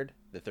pre-ordered,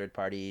 the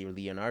third-party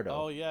Leonardo.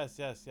 Oh yes.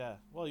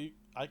 Well,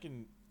 I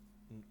can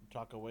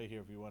talk away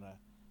here if you wanna.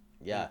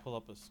 Yeah. Pull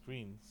up a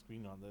screen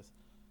on this.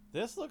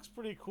 This looks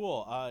pretty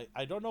cool.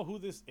 I don't know who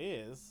this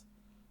is,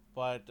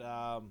 but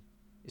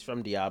He's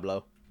from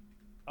Diablo.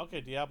 okay,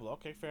 Diablo.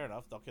 Okay, fair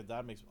enough. Okay,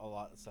 that makes a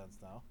lot of sense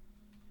now.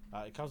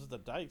 It comes with the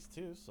dice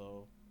too,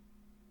 so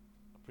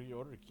a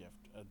pre-order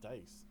gift, a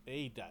dice,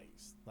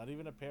 not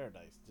even a pair of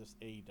dice, just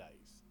a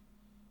dice.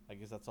 I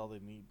guess that's all they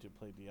need to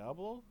play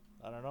Diablo.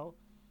 I don't know.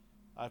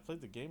 I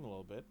played the game a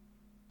little bit.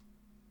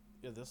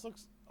 Yeah, this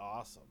looks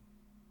awesome.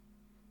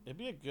 It'd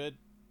be a good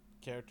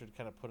character to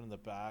kind of put in the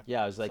back.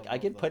 Yeah, I was like, Some I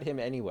of could the- put him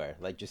anywhere.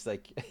 Like, just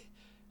like...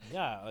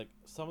 Yeah, like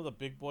some of the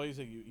big boys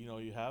that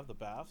you have the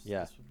baths.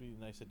 Yeah. This would be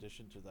a nice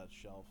addition to that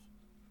shelf.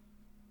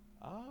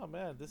 Ah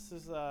man, this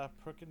is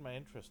perking my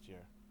interest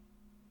here.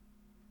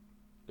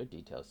 Good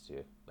details,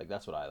 too. Like,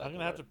 that's what I like. I'm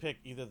gonna have to pick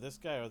either this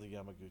guy or the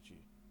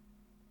Yamaguchi.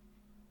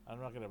 I'm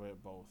not gonna buy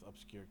both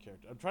obscure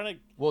character. I'm trying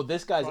to. Well,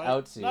 this guy's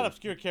out soon. Not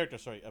obscure character,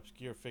 sorry,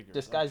 obscure figure.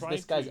 This guy's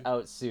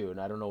out soon.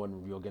 I don't know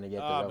when you're gonna get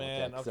the Ah, Rebel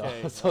man, Tech,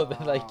 okay. so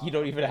that, like, you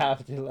don't even okay.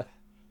 have to. Like...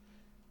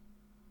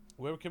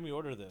 Where can we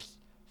order this?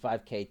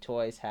 5K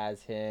Toys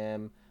has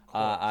him. Of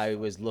course, I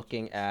was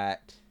looking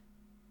at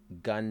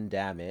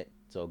Gundam It,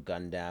 so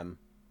GundamIT.com,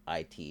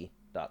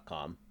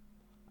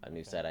 a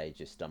new site I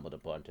just stumbled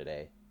upon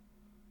today,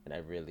 and I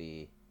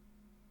really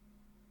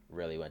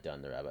went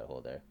down the rabbit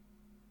hole there.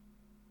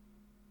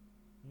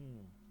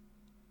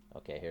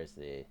 Okay, here's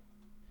the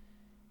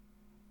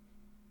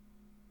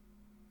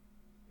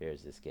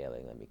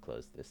scaling. Let me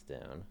close this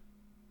down.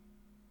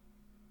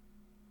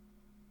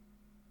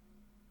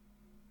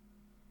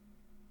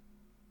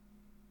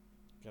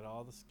 Get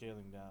all the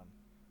scaling down.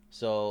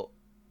 So,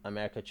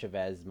 America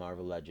Chavez,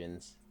 Marvel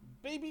Legends,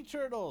 Baby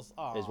turtles.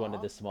 Aww. is one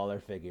of the smaller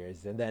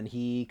figures, and then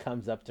he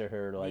comes up to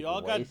her like We all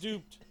got waist.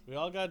 duped. We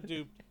all got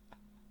duped.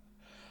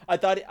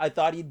 I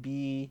thought he'd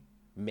be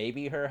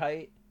maybe her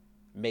height,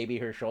 maybe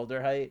her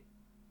shoulder height,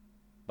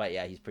 but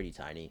yeah, he's pretty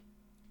tiny.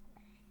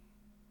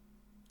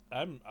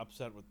 I'm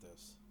upset with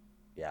this.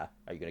 Yeah,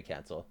 are you gonna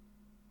cancel?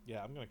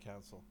 Yeah, I'm gonna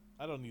cancel.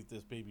 I don't need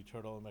this baby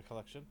turtle in my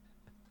collection.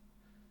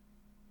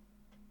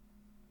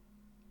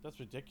 That's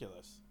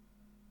ridiculous.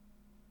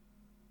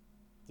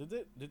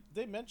 Did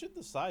they mention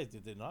the size?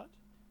 Did they not?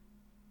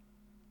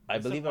 I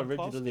They said believe 1/12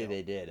 originally scale.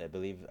 they did.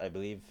 I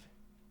believe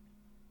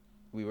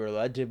we were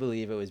led to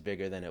believe it was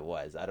bigger than it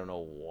was. I don't know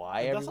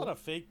why And that's not everyone. a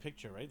fake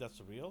picture, right? That's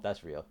real.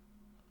 That's real.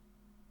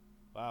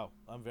 Wow,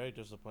 I'm very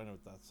disappointed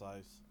with that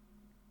size.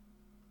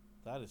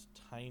 That is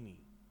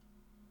tiny.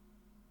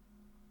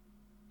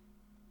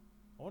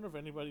 I wonder if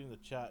anybody in the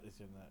chat is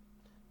in that.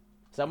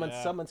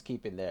 Yeah. Someone's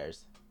keeping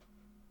theirs.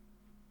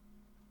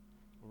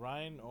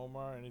 Ryan,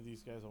 Omar, any of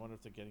these guys, I wonder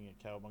if they're getting a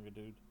Cowabunga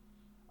dude.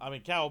 I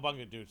mean,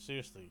 Cowabunga dude,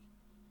 seriously.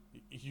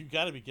 You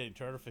got to be getting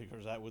turtle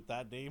figures out with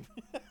that name.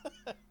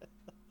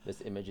 This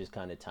image is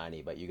kind of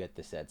tiny, but you get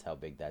the sense how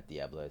big that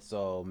Diablo is.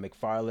 So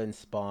McFarlane's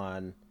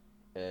spawn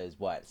is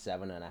what,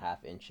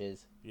 7.5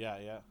 inches? Yeah,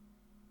 yeah.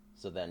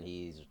 So then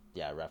he's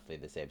roughly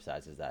the same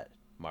size as that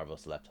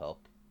Marvel's Left Hulk.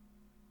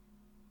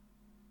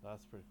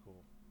 That's pretty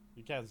cool.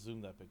 You can't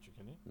zoom that picture,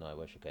 can you? No, I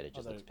wish I could. It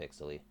just there- looks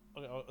pixely.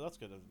 Okay, oh, that's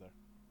good over there.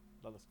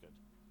 That looks good.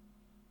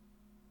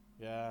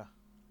 Yeah,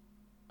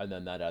 And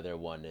then that other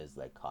one is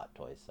like Hot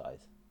Toys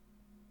size.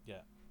 yeah.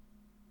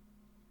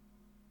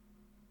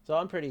 So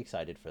I'm pretty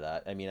excited for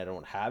that. I mean, I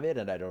don't have it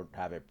and I don't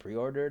have it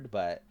pre-ordered,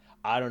 but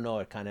I don't know.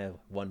 It kind of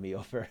won me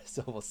over,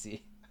 so we'll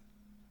see.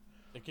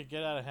 It could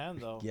get out of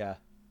hand, though. Yeah.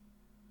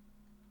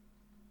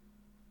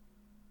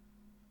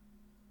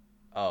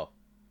 Oh,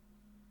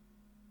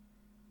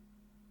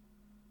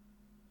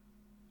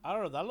 I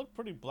don't know. That looked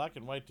pretty black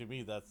and white to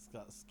me. That's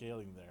got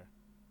scaling there.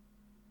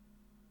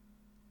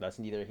 that's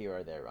neither here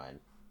or there, Ryan.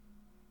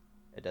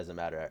 It doesn't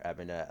matter. I'm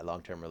in a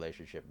long-term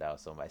relationship now,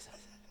 so my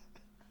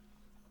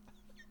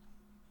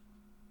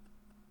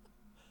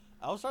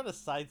I was trying to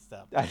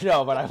sidestep. I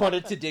know, but I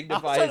wanted to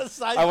dignify. trying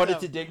to I wanted sidestep.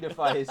 to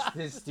dignify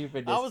his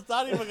stupidness. I was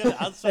not even going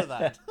to answer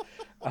that.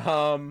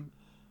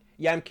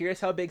 Yeah, I'm curious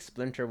how big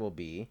Splinter will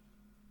be,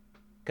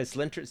 because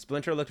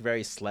Splinter looked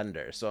very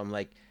slender. So I'm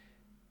like,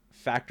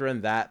 factor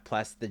in that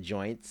plus the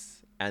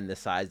joints and the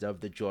size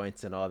of the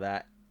joints and all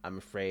that. I'm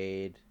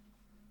afraid,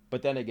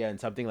 but then again,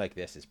 something like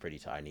this is pretty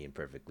tiny and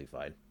perfectly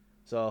fine.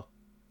 So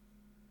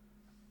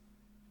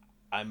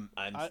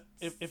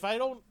If I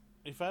don't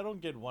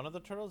get one of the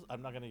turtles,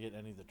 I'm not going to get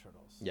any of the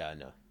turtles. yeah,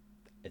 no,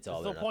 it's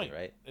all There's or no nothing, point.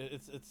 right?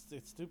 It's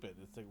stupid.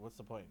 It's like, what's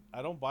the point?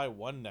 I don't buy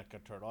one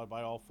NECA turtle. I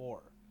buy all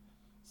four.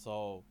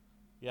 So,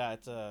 yeah,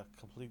 it's a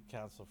complete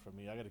cancel for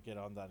me. I got to get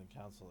on that and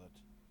cancel it.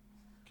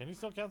 Can you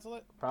still cancel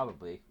it?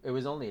 Probably. It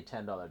was only a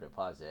 $10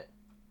 deposit.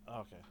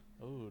 Okay.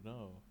 Oh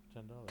no,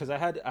 $10. Because I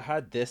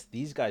had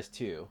these guys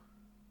too,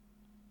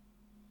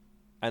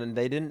 and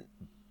they didn't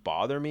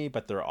bother me,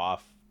 but they're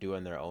off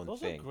doing their own Those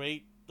thing. are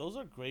great. Those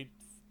are great,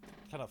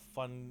 kind of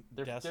fun.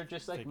 They're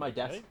just like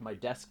figures, my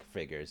right? desk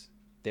figures.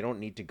 They don't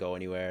need to go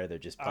anywhere. They're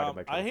just part of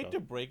my. I hate to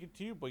shelf. break it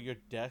to you, but your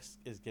desk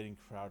is getting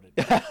crowded.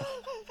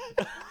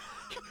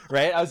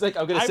 Right? I was like,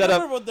 I'm gonna I set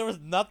remember up. when there was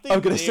nothing. I'm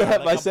gonna there, set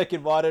up like my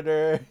second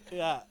monitor.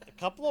 Yeah, a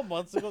couple of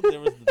months ago, there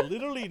was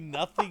literally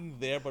nothing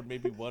there but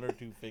maybe one or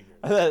two figures.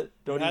 Don't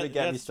You even had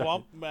get me started.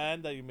 Swamp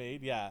Man that you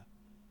made, yeah,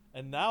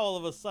 and now all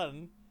of a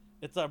sudden,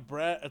 it's a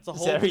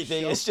whole new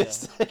Everything is shelf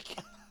just there. like.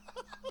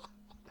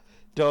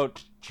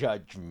 Don't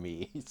judge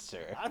me,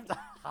 sir.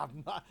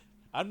 I'm not.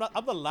 I'm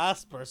the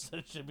last person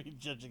that should be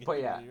judging.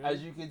 But yeah, anybody, right?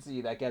 as you can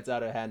see, that gets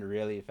out of hand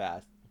really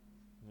fast.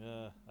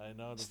 Yeah, I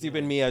know. the Stupid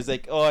feeling. me, I was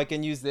like, oh, I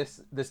can use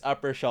this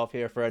upper shelf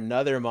here for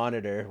another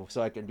monitor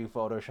so I can do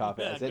Photoshop.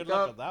 Yeah, I was good like,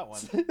 luck oh. with that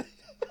one.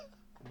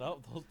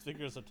 No, those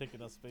figures are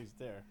taking up space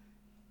there.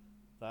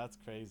 That's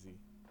crazy.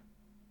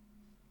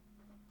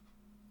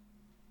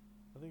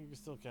 I think you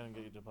still can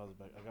get your deposit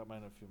back. I got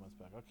mine a few months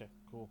back. Okay,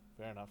 cool,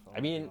 fair enough.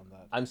 I mean, on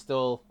that. I'm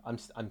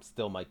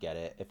still might get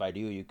it. If I do,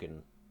 you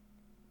can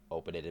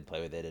open it and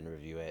play with it and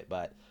review it.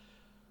 But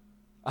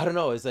I don't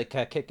know. It's like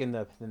a kick in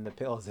the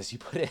pills, as you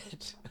put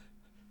it.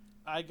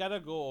 I gotta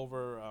go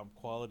over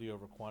quality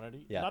over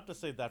quantity. Yeah. Not to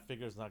say that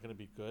figure is not gonna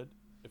be good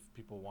if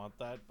people want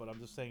that, but I'm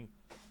just saying,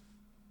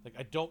 like,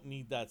 I don't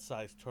need that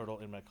size turtle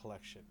in my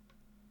collection.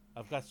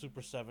 I've got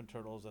Super 7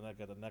 turtles and I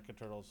got the NECA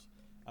turtles.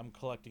 I'm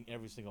collecting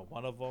every single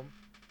one of them.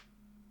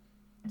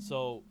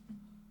 So,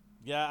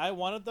 yeah, I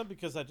wanted them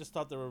because I just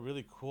thought they were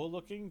really cool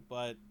looking,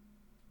 but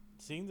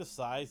seeing the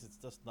size, it's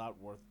just not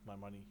worth my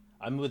money.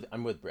 I'm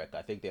with Brick.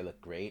 I think they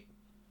look great.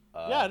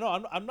 Yeah, no,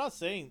 I'm not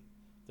saying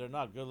they're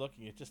not good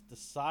looking. It's just the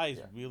size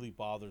Yeah. really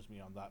bothers me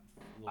on that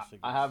little figure.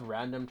 I have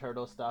random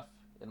turtle stuff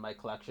in my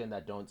collection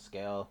that don't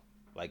scale.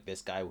 Like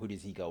this guy, who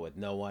does he go with?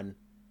 No one.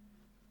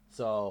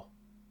 So,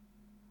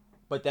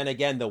 but then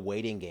again, the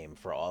waiting game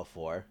for all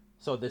four.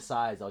 So the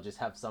size, I'll just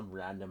have some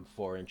random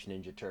 4-inch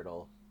Ninja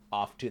Turtle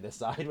off to the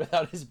side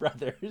without his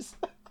brothers.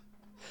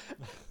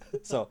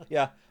 So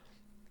yeah,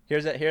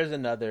 here's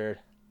another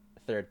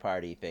third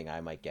party thing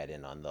I might get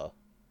in on though.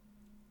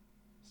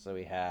 So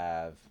we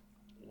have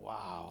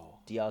Wow.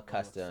 DL That looks so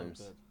Customs.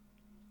 good.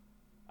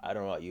 I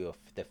don't know what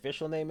the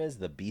official name is.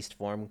 The Beast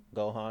Form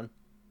Gohan.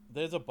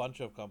 There's a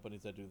bunch of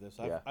companies that do this.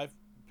 Yeah. I've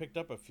picked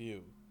up a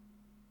few,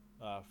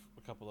 a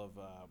couple of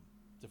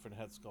different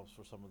head sculpts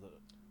for some of the.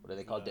 What are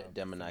they called? figures.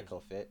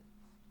 Demoniacal Fit.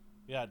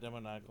 Yeah,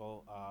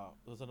 demoniacal.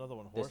 There's another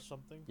one, horse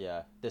something,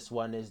 Yeah, this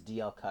one is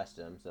DL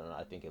Customs, and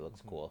I think it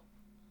looks cool.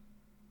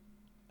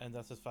 and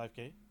that's his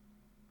 5K.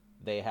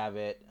 They have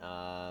it,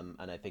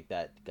 and I think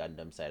that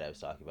Gundam site I was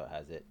talking about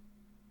has it.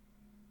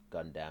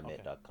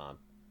 Gundamit.com.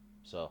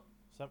 So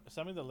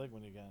Send me the link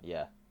when you can.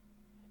 yeah,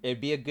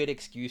 it'd be a good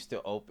excuse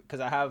to open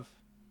because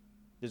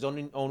there's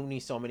only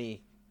so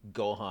many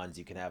Gohans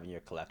you can have in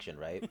your collection,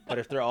 right? But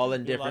if they're all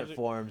in Your different logic-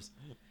 forms,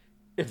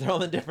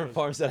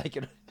 that I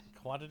can.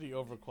 Quantity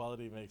over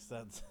quality makes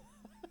sense.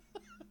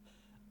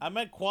 I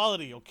meant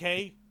quality,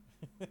 okay?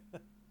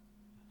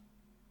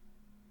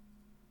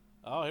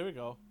 Oh, here we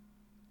go.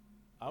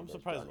 I'm goes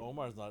surprised Johnny.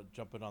 Omar's not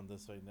jumping on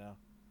this right now.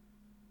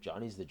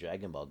 Johnny's the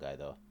Dragon Ball guy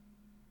though.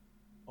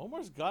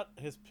 Omar's got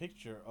his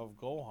picture of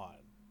Gohan.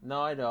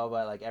 No, I know,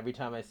 but like every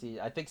time I see,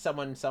 I think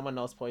someone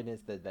else pointed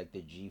is the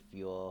G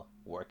Fuel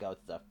workout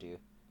stuff too.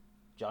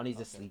 Johnny's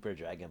a sleeper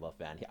Dragon Ball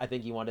fan. I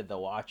think he wanted the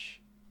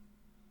watch.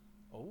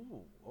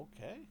 Oh,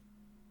 okay.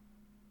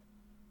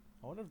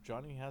 I wonder if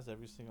Johnny has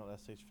every single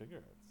SH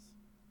figure.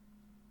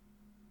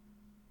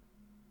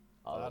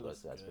 All That of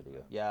looks those that's good, video.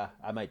 man. Yeah,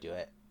 I might do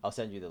it. I'll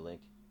send you the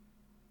link.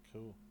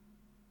 Cool.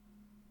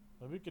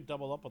 Maybe we could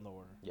double up on the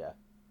order. Yeah.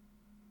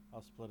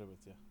 I'll split it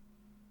with you.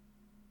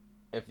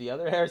 If the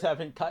other hairs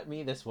haven't cut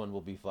me, this one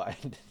will be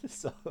fine.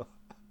 So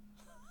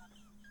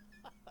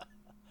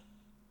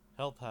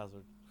Health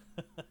hazard.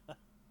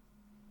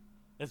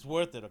 It's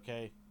worth it,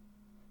 okay?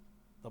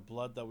 The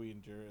blood that we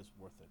endure is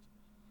worth it.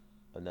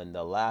 and then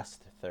the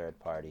last third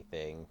party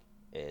thing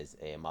is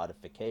a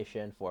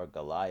modification for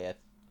Goliath.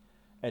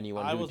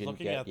 Anyone I who was didn't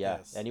looking get at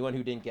this. anyone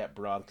who didn't get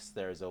Bronx,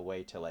 there's a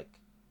way to like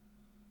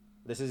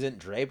this isn't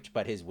draped,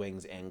 but his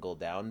wings angle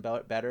down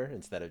better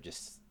instead of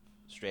just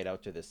straight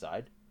out to the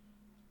side.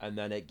 And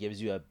then it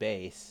gives you a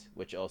base,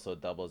 which also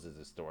doubles as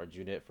a storage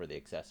unit for the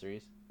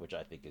accessories, which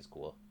I think is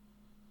cool.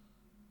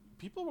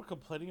 People were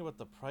complaining about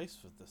the price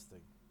for this thing.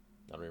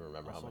 I don't even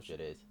remember how Also, much it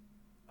is.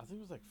 I think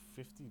it was like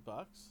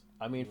 $50.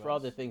 I mean, for all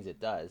the US. things it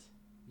does.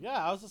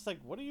 Yeah, I was just like,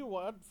 what do you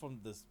want from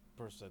this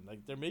person?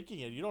 Like, they're making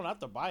it. You don't have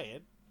to buy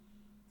it.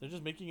 They're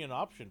just making an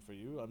option for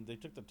you. They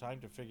took the time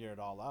to figure it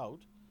all out.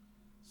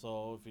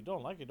 So if you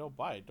don't like it, don't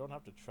buy it. Don't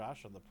have to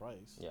trash on the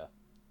price. Yeah.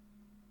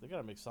 They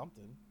gotta make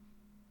something.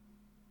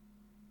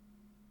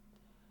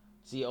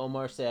 See,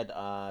 Omar said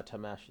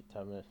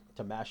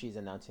Tamashi's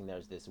announcing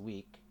theirs this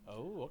week.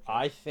 Oh, okay.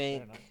 I Fair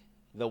think enough.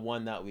 the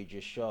one that we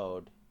just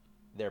showed,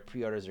 their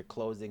pre-orders are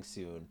closing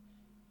soon.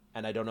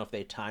 And I don't know if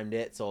they timed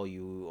it, so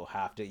you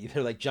have to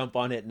either like jump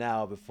on it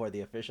now before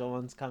the official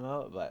ones come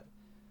out. But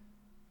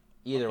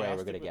either Okay, way, I'll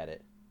we're going to stick get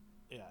it.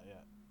 Yeah.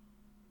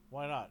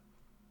 Why not?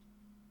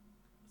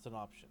 It's an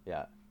option.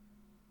 Yeah.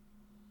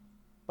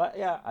 But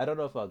yeah, I don't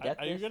know if I'll get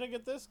Are this. you gonna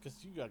get this? Cause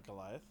you got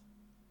Goliath.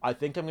 I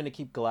think I'm going to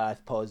keep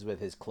Goliath posed with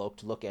his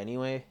cloaked look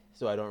anyway,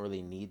 so I don't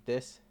really need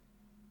this.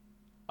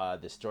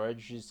 The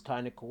storage is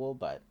kind of cool,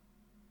 but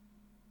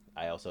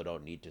I also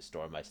don't need to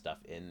store my stuff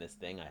in this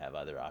thing. I have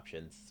other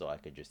options, so I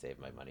could just save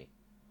my money.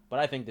 But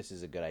I think this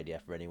is a good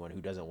idea for anyone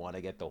who doesn't want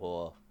to get the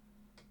whole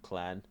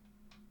clan.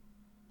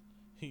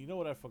 You know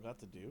what I forgot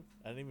to do?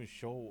 I didn't even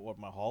show what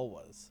my haul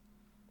was.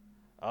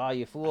 Oh,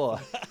 you fool.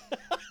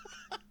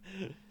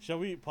 Shall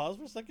we pause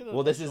for a second? and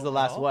Well, this show is the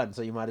my last haul? one,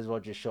 so you might as well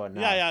just show it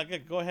now. Yeah. Okay,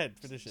 go ahead.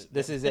 Finish it.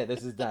 This is it.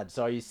 This is done.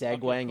 So are you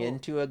segueing cool.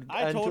 into a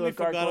I totally a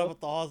card forgot goal? about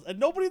the hauls, and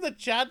nobody in the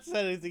chat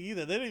said anything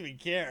either. They didn't even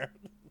care.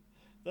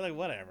 They're like,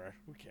 whatever.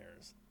 Who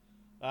cares?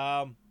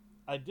 I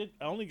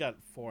only got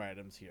 4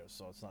 items here,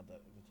 so it's not that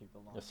it would take the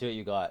long. Let's see what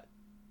you got.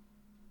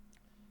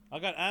 I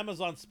got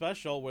Amazon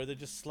special where they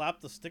just slap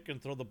the sticker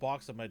and throw the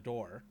box at my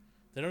door.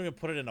 They don't even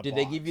put it in a Did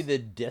box. they give you the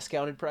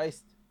discounted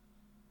price?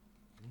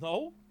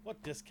 No?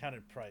 What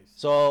discounted price?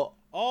 So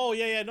Oh,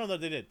 yeah. No, they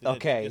did. They did.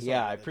 okay, Yes,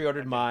 yeah, they I did. pre-ordered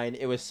Okay. mine.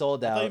 It was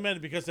sold I thought you out.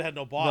 meant because they had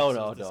no box. No, it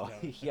no, was no.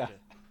 discounted. Yeah. Okay.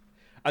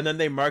 And then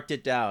they marked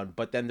it down,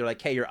 but then they're like,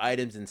 "Hey, your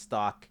item's in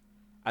stock."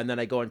 And then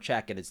I go and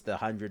check, and it's the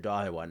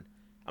 $100 one.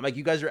 I'm like,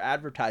 "You guys are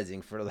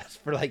advertising for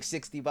like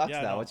 $60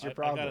 Yeah, now. no, What's your I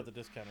problem?" got it at the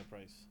discounted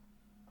price.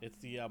 It's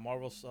the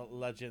Marvel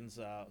Legends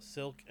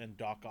Silk and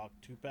Doc Ock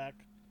 2-pack.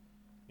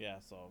 Yeah,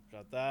 so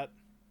got that.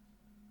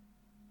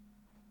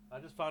 I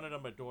just found it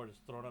on my door,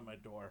 just thrown at my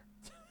door.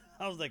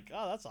 I was like,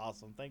 oh, that's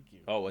awesome. Thank you.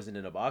 Oh, it wasn't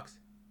in a box?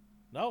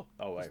 No.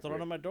 Oh, just right, thrown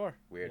weird. on my door.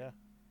 Weird. Yeah.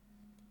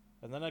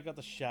 And then I got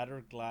the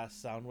Shattered Glass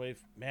Soundwave.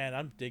 Man,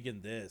 I'm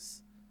digging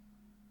this.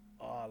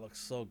 Oh, it looks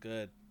so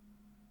good.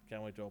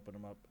 Can't wait to open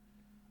them up.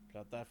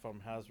 Got that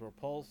from Hasbro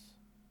Pulse.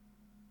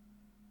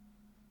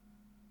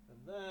 And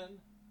then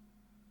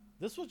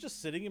this was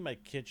just sitting in my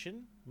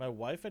kitchen. My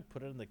wife had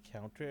put it in the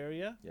counter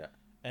area. Yeah.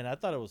 And I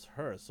thought it was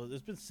her. So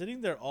it's been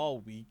sitting there all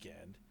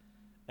weekend.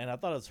 and I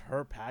thought it was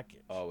her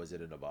package. Oh, was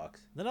it in a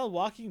box? Then I was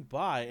walking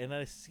by and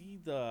I see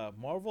the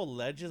Marvel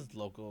Legends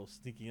logo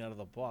sneaking out of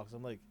the box.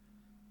 I'm like,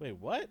 wait,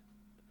 what?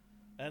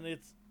 And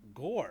it's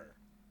Gore.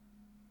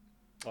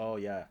 Oh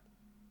yeah,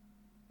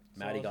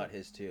 So I Maddie was got like,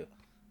 his too.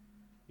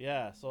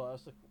 yeah. So I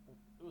was like,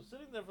 it was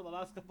sitting there for the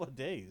last couple of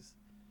days.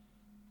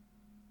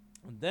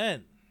 And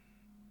then,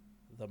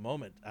 the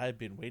moment I've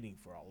been waiting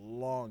for a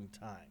long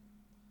time.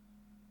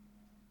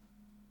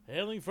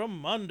 Hailing from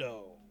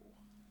Mundo,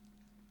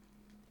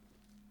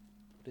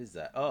 What is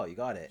that? Oh, you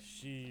got it.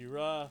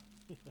 She-Ra.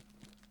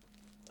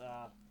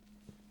 uh,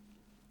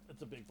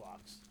 it's a big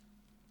box.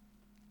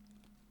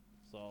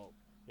 So,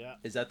 yeah.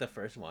 Is that the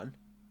first one?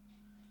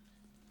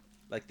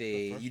 Like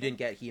The first you one? didn't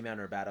get He-Man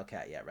or Battle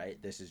Cat yet,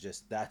 right? This is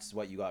just that's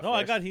what you got. No,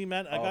 first? I got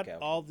He-Man. I Oh, got okay.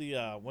 all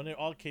the when it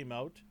all came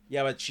out.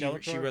 Yeah, but she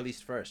Skeletor.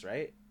 released first,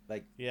 right?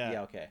 Like Yeah.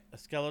 yeah, okay.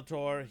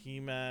 Skeletor,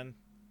 He-Man.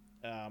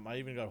 I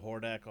even got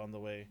Hordak on the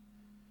way,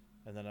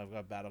 and then I've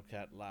got Battle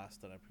Cat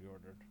last that I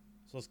pre-ordered.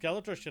 So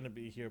Skeletor shouldn't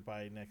be here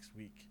by next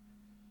week.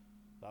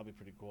 That'll be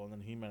pretty cool. And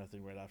then He-Man, I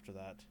think, right after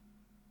that.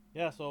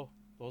 Yeah. So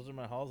those are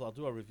my hauls. I'll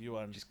do a review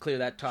on. Just clear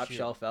that top She-Ra.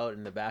 shelf out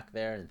in the back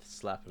there and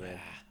slap them Yeah. in.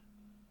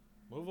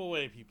 Move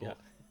away, people.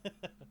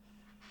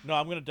 No,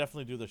 I'm gonna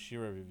definitely do the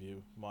She-Ra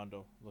review.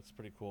 Mondo looks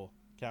pretty cool.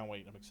 Can't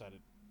wait. I'm excited.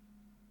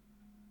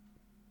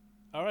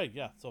 All right,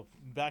 yeah. So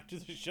back to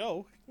the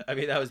show. I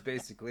mean, that was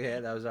basically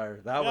it. That was our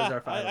final.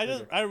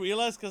 Figure. I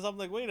realized because I'm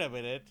like, wait a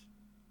minute,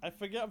 I'm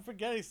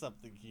forgetting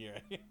something here.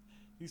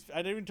 I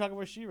didn't even talk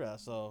about She-Ra,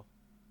 so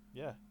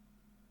yeah,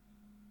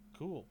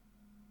 cool.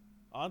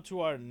 On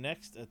to our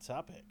next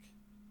topic.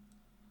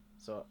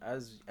 So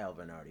as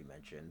Elvin already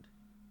mentioned,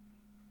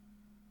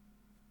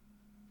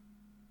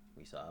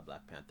 we saw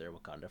Black Panther: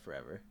 Wakanda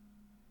Forever,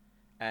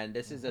 and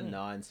this is a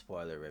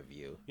non-spoiler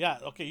review. Yeah,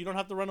 okay. You don't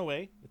have to run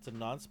away. It's a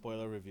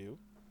non-spoiler review.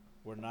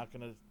 We're not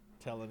gonna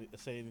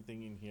say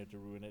anything in here to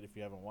ruin it if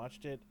you haven't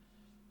watched it.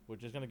 We're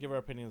just gonna give our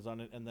opinions on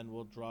it, and then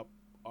we'll drop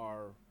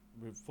our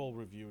full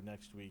review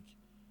next week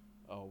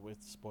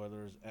with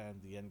spoilers and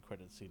the end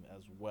credit scene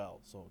as well.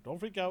 So don't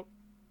freak out.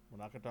 We're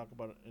not gonna talk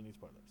about any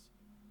spoilers.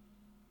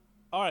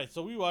 All right,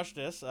 so we watched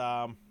this.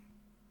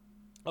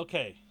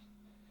 Okay,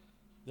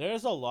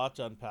 there's a lot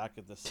to unpack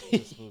in this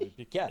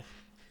movie. Yeah.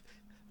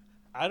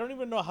 I don't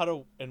even know how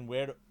to and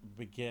where to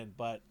begin,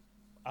 but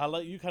I'll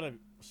let you kind of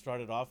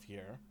start it off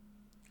here.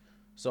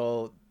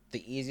 So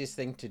the easiest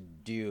thing to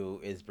do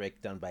is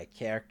break down by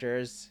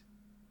characters,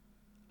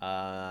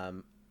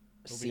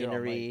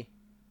 scenery,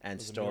 and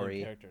There's a million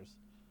story. characters.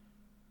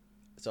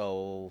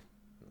 So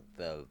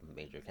the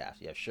major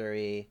cast, you have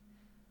Shuri,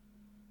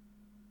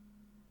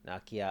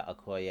 Nakia,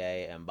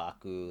 Okoye, and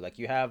Baku. Like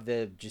you have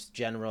the just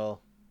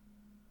general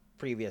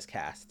previous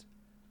cast,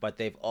 but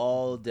they've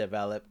all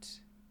developed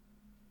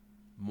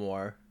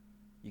more.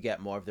 You get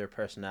more of their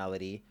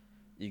personality.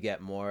 You get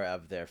more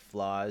of their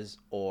flaws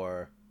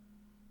or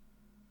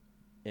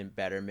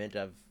embetterment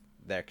of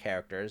their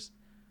characters.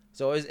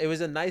 So it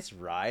was a nice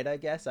ride, I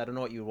guess. I don't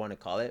know what you want to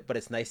call it, but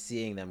it's nice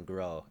seeing them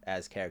grow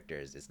as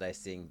characters. It's nice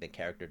seeing the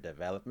character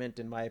development,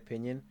 in my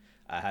opinion.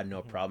 I had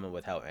no problem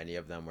with how any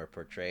of them were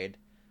portrayed.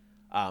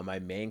 My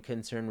main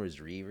concern was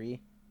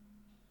Riri,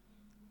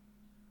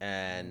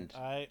 and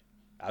I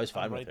was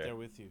fine I'm with right her. there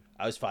with you.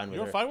 I was fine with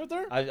You're her. fine with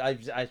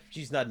her?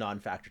 She's not a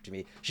non-factor to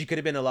me. She could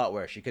have been a lot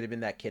worse. She could have been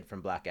that kid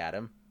from Black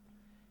Adam.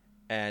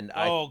 And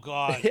Oh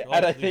God!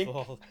 and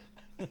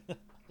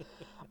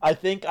I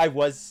think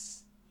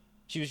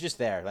she was just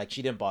there. Like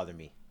she didn't bother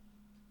me.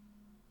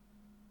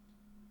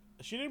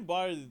 she didn't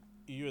bother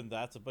you in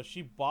that, but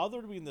she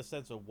bothered me in the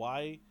sense of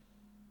why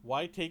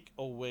take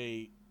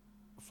away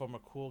from a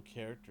cool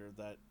character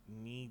that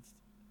needs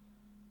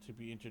to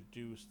be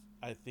introduced.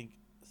 I think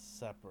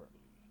separately.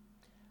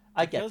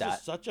 I get Because that.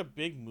 it's such a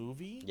big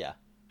movie. Yeah.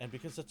 And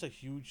because such a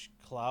huge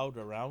cloud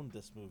around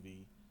this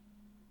movie,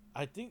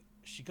 I think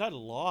she got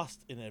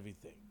lost in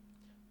everything.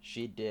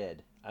 She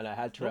did, and I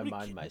had to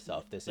remind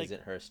myself this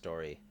isn't her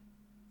story.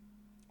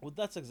 Well,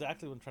 that's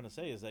exactly what I'm trying to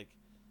say. Is like,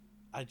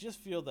 I just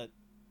feel that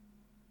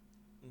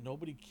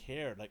nobody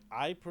cared. Like,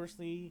 I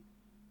personally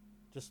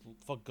just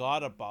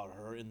forgot about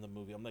her in the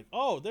movie. I'm like,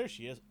 oh, there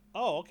she is.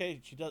 Oh, okay,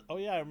 she does. Oh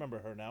yeah, I remember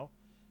her now.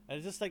 And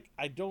it's just like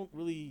I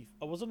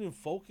wasn't even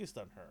focused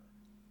on her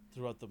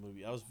throughout the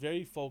movie. I was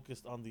very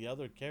focused on the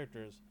other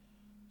characters,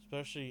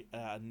 especially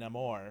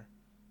Namor,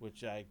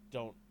 which I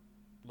don't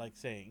like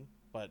saying,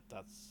 but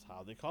that's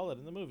how they call it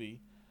in the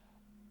movie.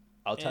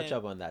 I'll touch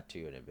up on that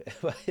too in a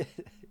bit.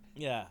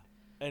 Yeah,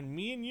 and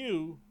me and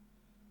you,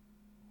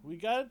 we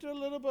got into a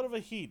little bit of a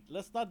heat.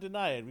 Let's not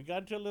deny it. We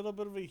got into a little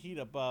bit of a heat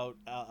about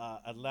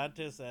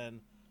Atlantis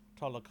and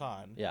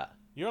Talokan. Yeah.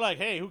 You're like,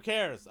 hey, who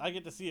cares? I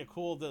get to see a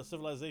cool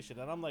civilization,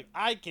 and I'm like,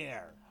 I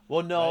care.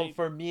 Well, no, right?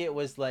 for me it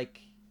was like,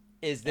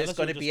 is this Unless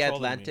going you're to be just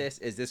trolling Atlantis?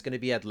 Is this going to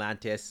be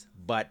Atlantis,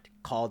 but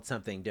called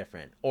something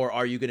different? Or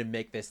are you going to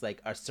make this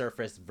like a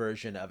surface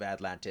version of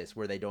Atlantis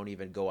where they don't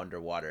even go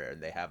underwater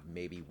and they have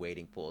maybe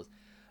wading pools?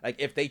 Like,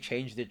 if they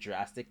changed it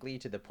drastically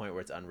to the point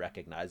where it's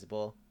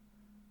unrecognizable,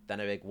 then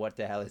I'm like, what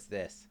the hell is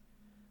this?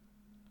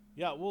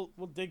 Yeah, we'll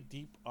dig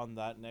deep on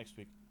that next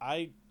week.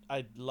 I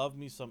love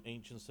me some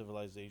ancient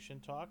civilization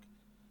talk.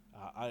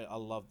 I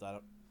love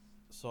that.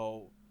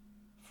 So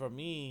for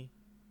me,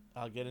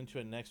 I'll get into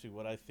it next week.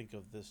 What I think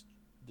of this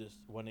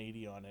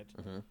 180 on it.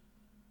 Hmm.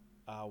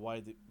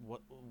 Why the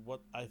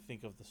what I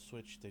think of the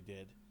switch they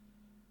did.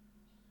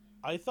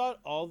 I thought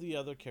all the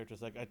other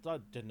characters, like I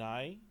thought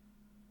Denai,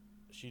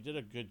 she did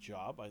a good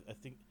job. I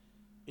think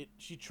it.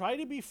 She tried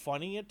to be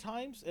funny at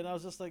times, and I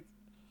was just like,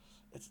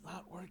 it's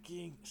not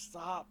working.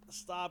 Stop.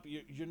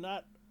 You're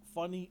not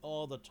funny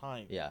all the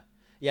time. Yeah,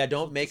 yeah. So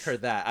Don't make her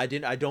this, that. I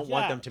didn't. I don't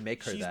want yeah, them to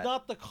make her she's that.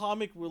 not the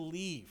comic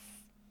relief,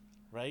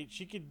 right?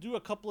 She could do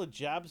a couple of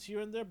jabs here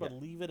and there, Yeah. but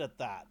leave it at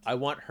that. I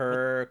want But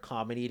her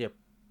comedy to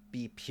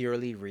be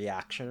purely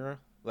reactioner,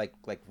 like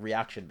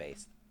reaction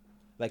based.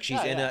 Like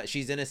yeah, yeah,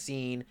 she's in a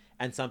scene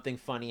and something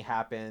funny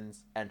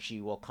happens and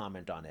she will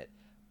comment on it.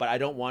 But I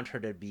don't want her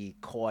to be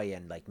coy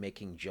and like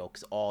making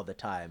jokes all the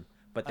time.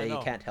 But I they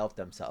know. can't help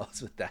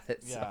themselves with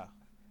that. So.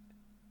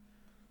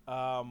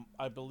 Yeah.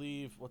 I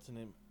believe what's the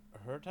name?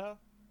 Herta,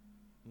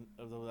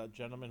 that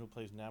gentleman who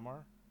plays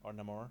Namor or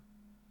Namor.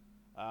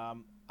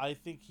 I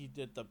think he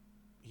did the.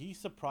 He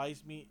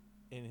surprised me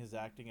in his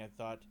acting. I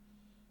thought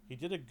he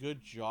did a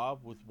good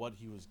job with what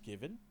he was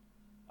given.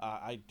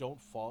 I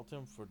don't fault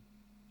him for.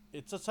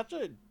 It's such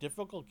a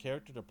difficult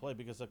character to play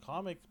because the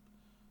comic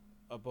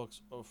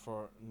books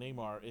for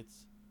Neymar,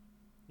 it's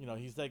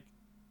he's like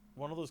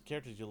one of those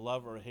characters you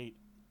love or hate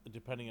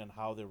depending on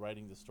how they're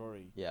writing the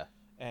story. Yeah.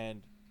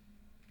 And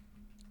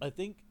I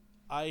think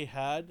I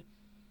had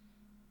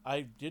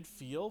I did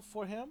feel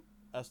for him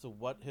as to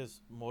what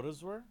his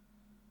motives were,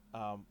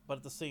 but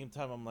at the same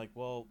time, I'm like,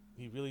 well,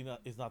 he really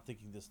is not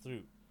thinking this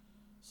through.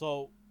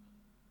 So,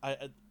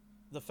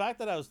 the fact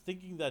that I was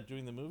thinking that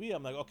during the movie,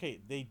 I'm like,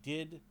 okay, they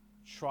did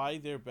try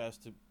their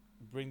best to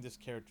bring this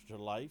character to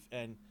life,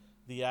 and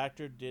the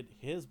actor did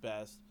his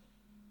best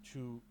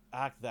to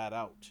act that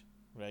out,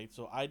 right?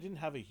 So I didn't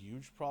have a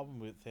huge problem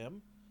with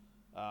him,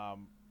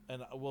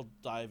 and we'll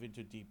dive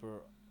into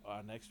deeper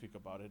next week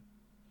about it.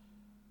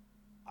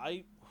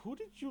 I Who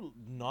did you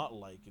not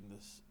like in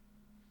this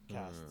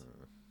cast?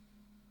 Mm.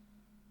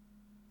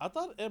 I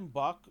thought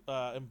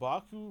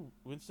Mbaku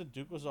Winston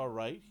Duke was all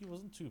right. He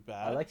wasn't too I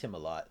bad. liked him a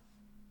lot.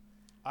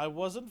 I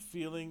wasn't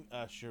feeling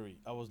Shuri.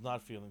 I was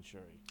not feeling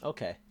Shuri.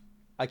 Okay.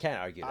 I can't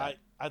argue that.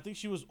 I think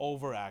she was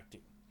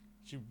overacting.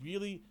 She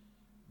really.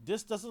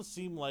 This doesn't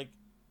seem like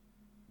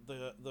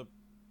the the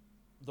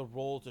the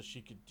roles that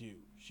she could do.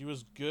 She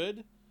was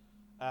good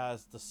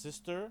as the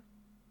sister,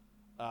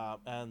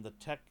 and the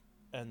tech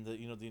and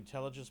the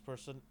intelligence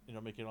person.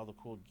 Making all the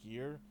cool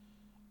gear.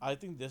 I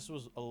think this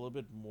was a little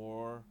bit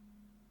more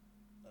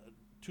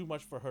too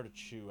much for her to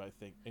chew. I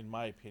think, in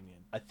my opinion,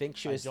 I think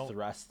she I was don't.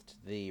 thrust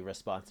the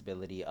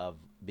responsibility of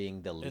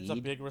being the It's a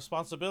lead big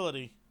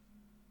responsibility.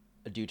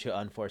 due to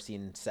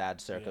unforeseen sad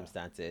Yeah.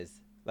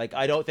 circumstances. Like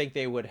I don't think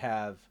they would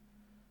have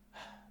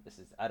this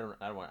is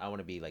I want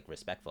to be like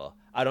respectful.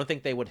 I don't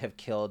think they would have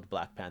killed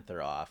Black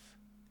Panther off.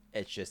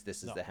 It's just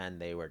this is No. the hand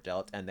they were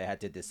dealt and they had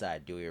to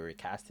decide, do we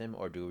recast him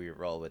or do we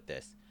roll with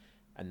this?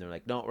 And they're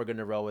like, "No, we're going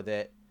to roll with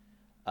it.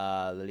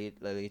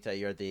 Lolita,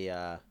 you're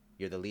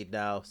the lead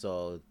now,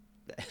 so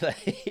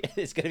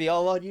it's going to be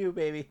all on you,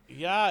 baby."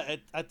 Yeah,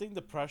 I think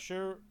the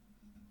pressure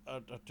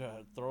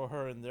to throw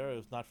her in there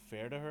is not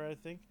fair to her. I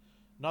think,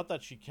 not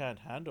that she can't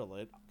handle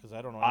it, because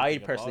I don't know I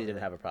anything personally about didn't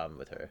her. have a problem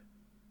with her.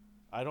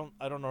 I don't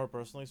know her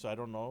personally, so I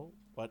don't know.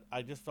 But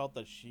I just felt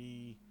that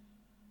she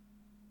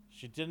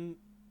didn't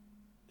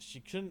she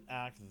couldn't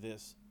act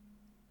this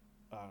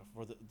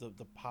for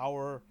the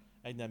power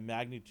and the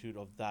magnitude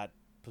of that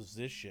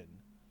position.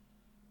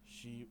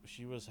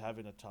 She was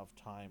having a tough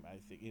time. I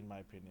think, in my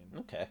opinion.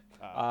 Okay.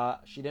 Uh,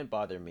 She didn't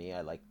bother me.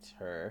 I liked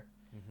her.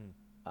 mhm.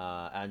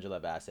 Angela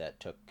Bassett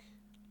took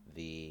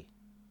the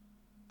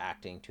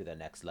acting to the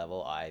next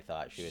level. I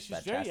thought she was She's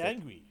fantastic. very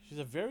angry. She's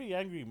a very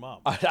angry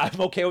mom.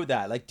 I'm okay with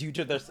that. Like due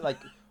to this, like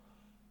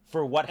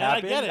for what And I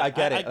happened, get it. I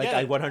get I it. Like get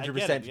I it.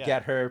 100% Yeah.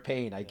 get her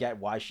pain. I Yeah. get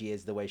why she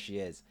is the way she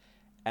is,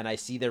 and I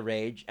see the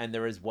rage. And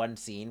there is one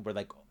scene where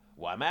like,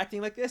 "Why am I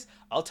acting like this?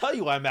 I'll tell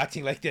you why I'm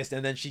acting like this."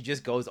 And then she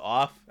just goes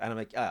off, and I'm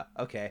like, "Ah,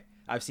 okay.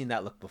 I've seen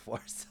that look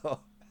before." So,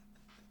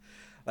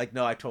 like,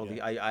 no, I totally,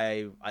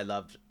 Yeah. I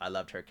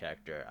loved her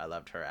character. I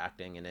loved her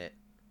acting in it.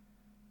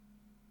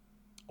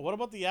 What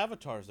about the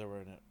avatars that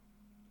were in it?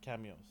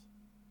 Cameos.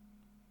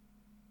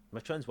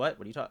 Which one's what?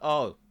 What are you talking?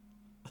 Oh,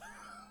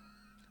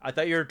 I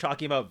thought you were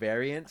talking about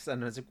variants,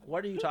 and I was like,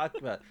 "What are you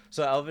talking about?"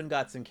 So Elvin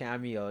got some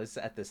cameos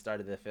at the start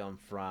of the film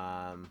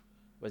from,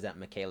 was that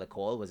Michaela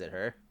Cole? Was it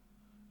her?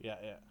 Yeah,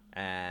 yeah.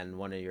 And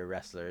one of your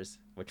wrestlers.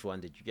 Which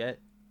one did you get?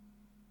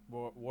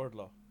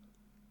 Wardlow.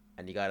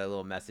 And you got a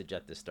little message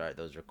at the start.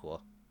 Those are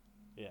cool.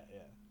 Yeah,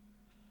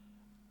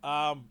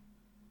 yeah.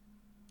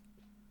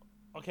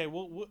 Okay,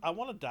 well, I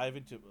want to dive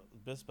into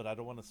this, but I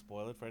don't want to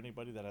spoil it for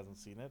anybody that hasn't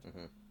seen it.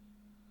 Hmm.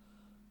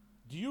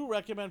 Do you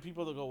recommend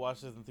people to go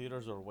watch this in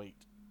theaters or wait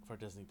for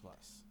Disney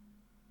Plus?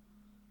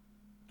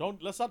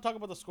 Don't Let's not talk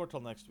about the score till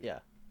next week. Yeah.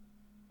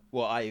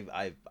 Well,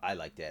 I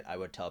liked it. I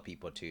would tell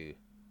people to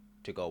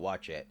to go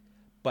watch it.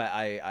 But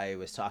I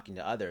was talking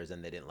to others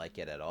and they didn't like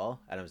it at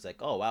all. And I was like,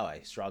 oh, wow,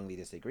 I strongly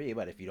disagree.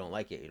 But if you don't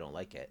like it, you don't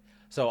like it.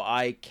 So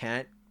I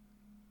can't,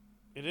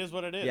 It is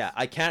what it is. yeah,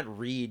 I can't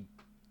read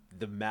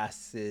the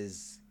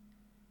masses'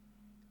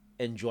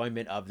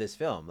 enjoyment of this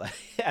film.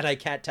 And I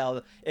can't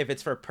tell if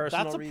it's for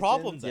personal That's a reasons.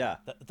 problem then.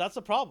 Yeah. That's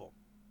a problem.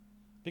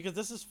 Because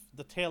this is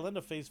the tail end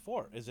of Phase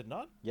 4, is it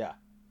not? Yeah.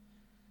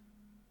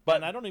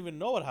 But I don't even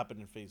know what happened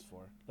in Phase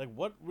 4. Like,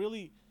 what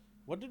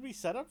did we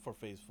set up for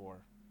Phase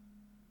 4?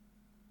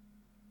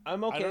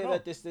 I'm okay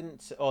that this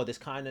didn't. Oh, this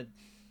kind of.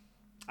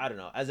 I don't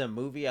know. As a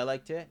movie, I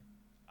liked it.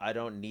 I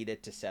don't need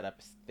it to set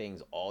up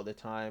things all the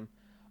time.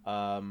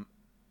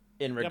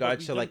 In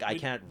regards to like, I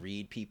can't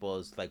read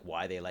people's like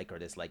why they like or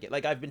dislike it.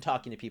 Like I've been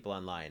talking to people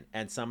online,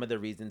 and some of the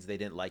reasons they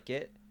didn't like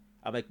it,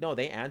 I'm like, no,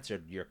 they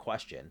answered your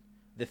question.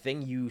 The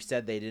thing you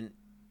said they didn't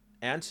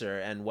answer,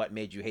 and what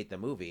made you hate the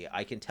movie,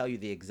 I can tell you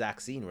the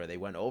exact scene where they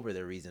went over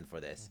the reason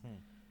for this. Mm-hmm.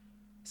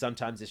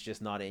 Sometimes it's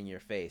just not in your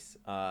face.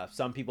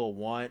 Some people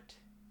want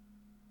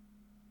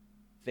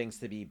things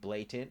to be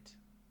blatant,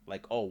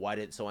 like, oh, why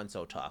didn't so and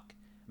so talk?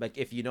 Like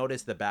if you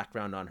notice the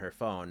background on her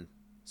phone,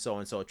 so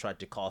and so tried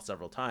to call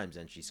several times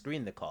and she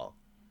screened the call.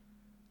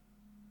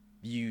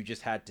 You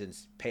just had to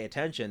pay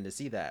attention to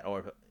see that.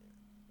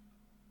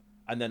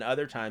 And then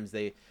other times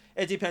it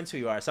depends who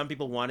you are. Some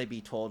people want to be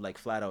told like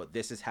flat out,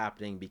 this is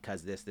happening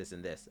because this,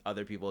 and this.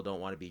 Other people don't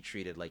want to be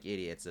treated like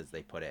idiots, as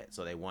they put it,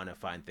 so they want to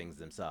find things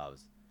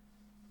themselves.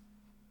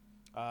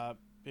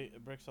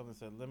 Brick something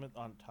said limit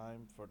on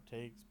time for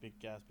takes, big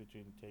gas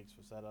between takes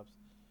for setups,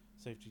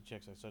 safety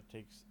checks. I said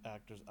takes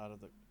actors out of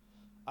the.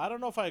 I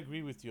don't know if I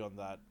agree with you on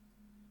that,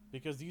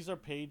 because these are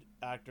paid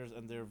actors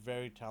and they're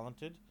very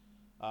talented.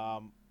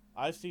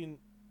 I've seen,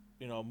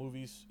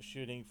 movies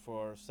shooting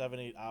for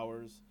 7-8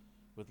 hours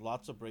with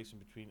lots of breaks in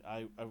between.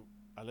 I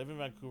live in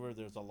Vancouver.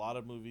 There's a lot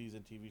of movies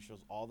and TV shows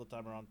all the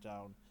time around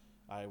town.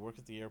 I work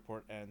at the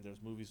airport and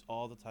there's movies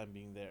all the time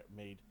being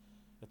made.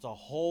 It's a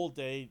whole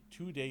day,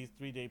 2 days,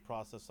 3-day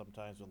process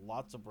sometimes with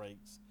lots of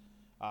breaks.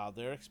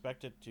 They're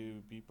expected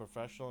to be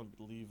professional and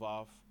leave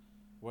off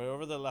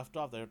wherever they left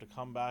off. They have to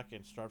come back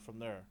and start from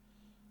there.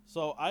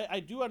 So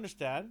I do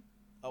understand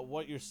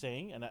what you're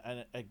saying, and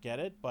I get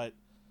it, but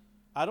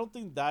I don't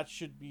think that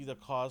should be the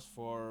cause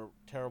for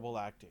terrible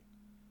acting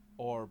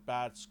or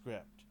bad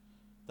script.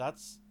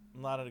 That's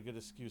not a good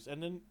excuse.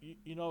 And then,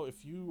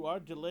 if you are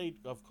delayed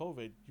of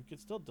COVID, you can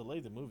still delay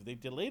the movie. They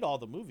delayed all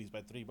the movies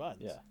by 3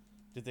 months. Yeah.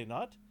 Did they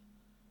not?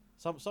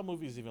 Some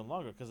movies even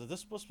longer, because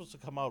this was supposed to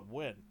come out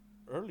when?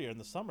 Earlier in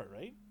the summer,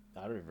 right?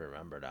 I don't even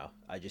remember now.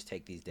 I just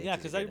take these dates. Yeah,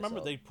 because I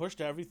remember they pushed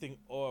everything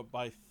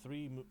by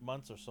 3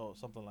 months or so,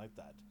 something like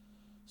that.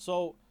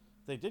 So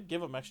they did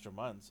give them extra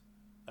months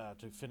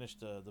to finish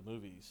the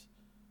movies.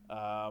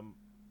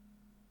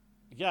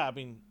 Yeah, I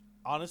mean,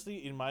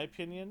 honestly, in my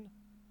opinion,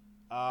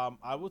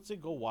 I would say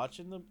go watch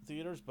in the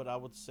theaters, but I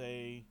would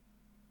say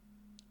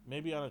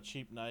maybe on a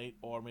cheap night,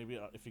 or maybe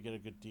if you get a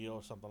good deal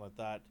or something like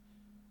that.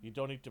 You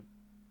don't need to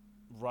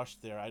rush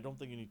there. I don't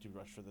think you need to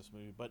rush for this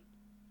movie, but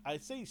I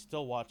say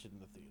still watch it in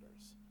the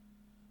theaters.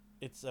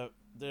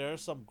 There are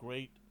some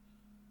great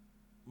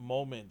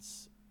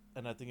moments,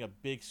 and I think a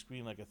big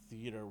screen like a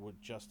theater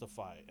would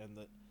justify.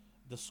 And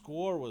the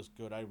score was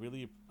good. I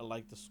really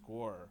like the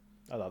score.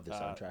 I love the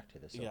soundtrack to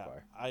this so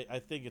far. I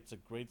think it's a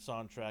great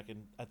soundtrack,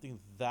 and I think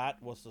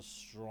that was the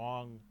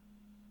strong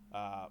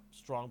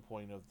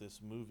point of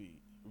this movie.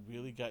 It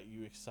really got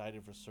you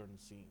excited for certain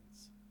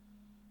scenes.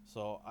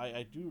 So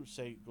I do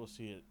say go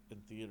see it in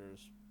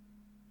theaters.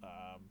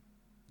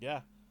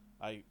 Yeah,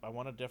 I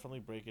want to definitely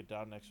break it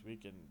down next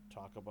week and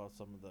talk about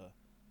some of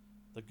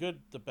the good,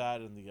 the bad,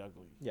 and the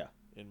ugly. Yeah,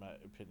 in my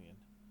opinion.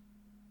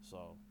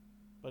 So,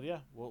 but yeah,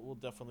 we'll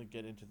definitely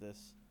get into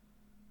this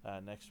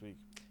next week.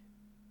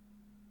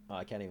 Oh,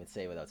 I can't even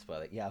say without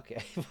spoiling. Yeah,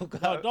 okay.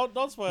 No,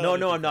 don't spoil.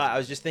 No, I'm not. I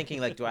was just thinking,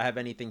 like, do I have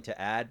anything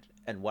to add?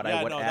 And what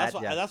I would add.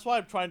 That's why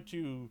I'm trying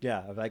to.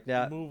 Yeah, I'm like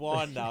that. Move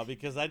on now,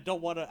 because I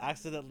don't want to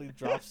accidentally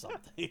drop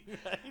something.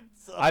 Right?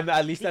 So,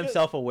 I'm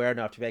self-aware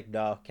enough to be like,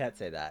 no, can't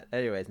say that.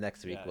 Anyways,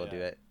 next week we'll do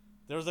it.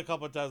 There was a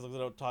couple of times I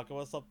don't talk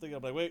about something.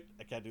 I'm like, wait,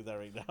 I can't do that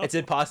right now. It's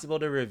impossible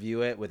to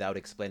review it without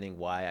explaining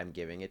why I'm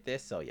giving it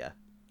this. So yeah.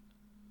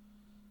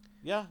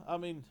 Yeah, I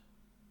mean,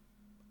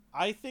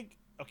 I think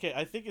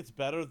it's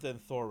better than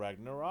Thor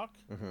Ragnarok,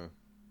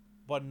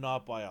 but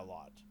not by a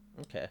lot.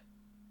 Okay.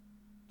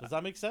 Does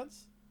that make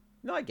sense?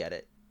 No, I get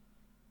it.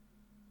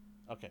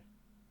 Okay.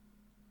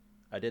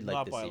 I did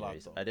like the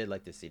sceneries. I did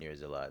like the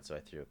sceneries a lot, so I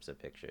threw up some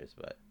pictures,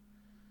 but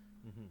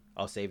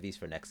I'll save these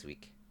for next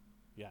week.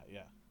 Yeah,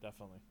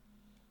 definitely.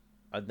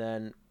 And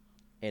then,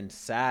 in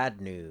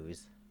sad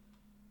news,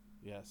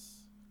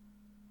 yes,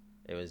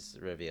 it was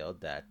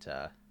revealed that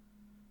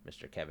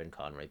Mr. Kevin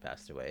Conroy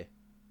passed away.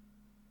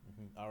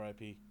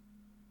 R.I.P.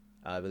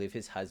 I believe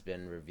his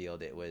husband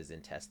revealed it was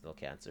intestinal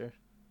cancer,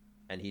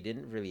 and he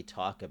didn't really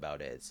talk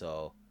about it.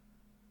 So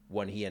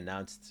when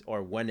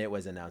it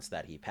was announced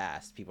that he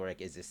passed, people were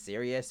like, is this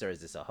serious or is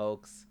this a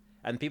hoax?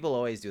 And people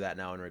always do that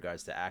now in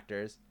regards to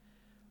actors.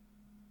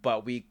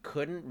 but we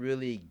couldn't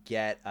really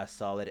get a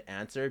solid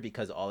answer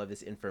because all of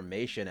this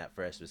information at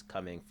first was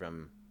coming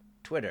from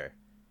Twitter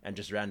and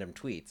just random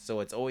tweets. So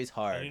it's always And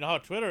you hard. know how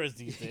Twitter is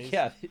these days.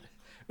 Yeah.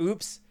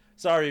 Oops.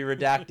 Sorry,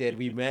 redacted.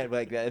 We meant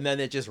like that. And then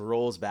it just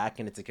rolls back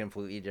and it's a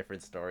completely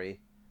different story.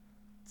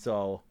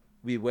 So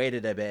we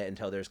waited a bit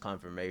until there's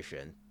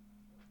confirmation.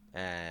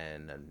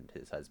 And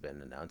his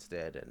husband announced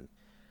it. And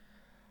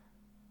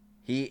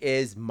he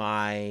is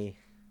my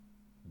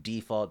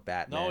default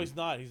Batman. No, he's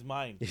not. He's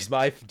mine. He's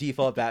my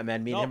default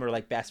Batman. Me and No, him are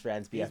like best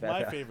friends, BFF. He's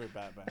my favorite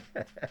Batman.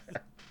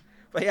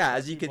 But yeah,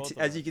 We both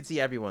are. as you can see,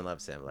 everyone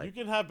loves him. You Like,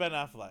 can have Ben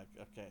Affleck.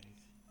 Okay.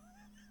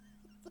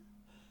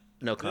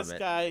 no This comment.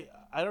 guy,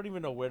 I don't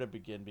even know where to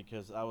begin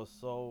because I was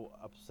so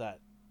upset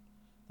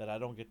that I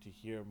don't get to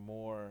hear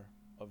more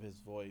of his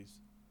voice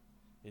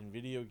in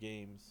video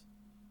games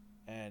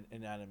and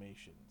in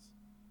animations,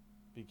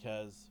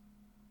 because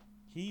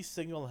he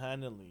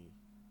single-handedly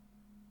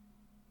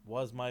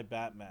was my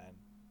Batman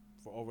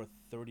for over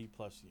 30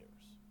 plus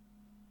years.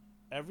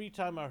 Every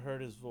time I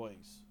heard his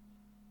voice,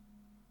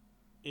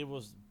 it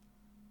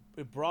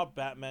brought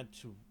Batman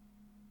to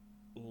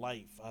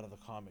life out of the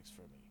comics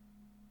for me.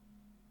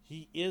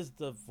 He is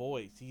the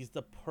voice. He's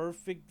the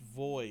perfect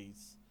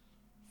voice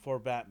for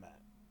Batman.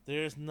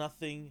 There's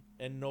nothing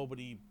and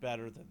nobody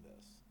better than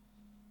this.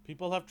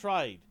 People have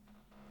tried.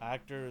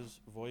 Actors,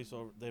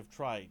 voiceover, they've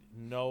tried.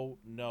 No.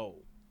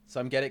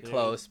 Some get it There-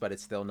 close, but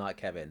it's still not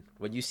Kevin.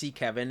 When you see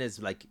Kevin is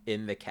like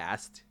in the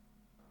cast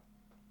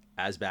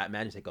as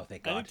Batman, you think, "Oh,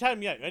 thank God."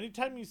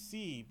 Anytime you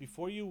see,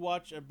 before you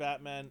watch a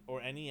Batman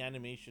or any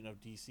animation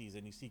of DC's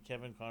and you see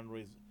Kevin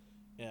Conroy's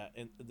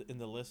in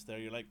the list there,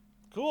 you're like,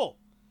 cool.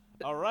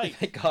 All right.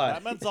 Thank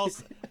God.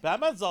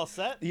 Batman's all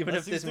set. Even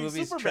Let's if this see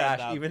movie's Superman trash,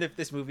 now. even if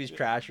this movie's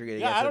trash, you're gonna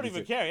get Yeah, I don't something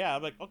even care. Yeah,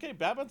 I'm like, okay,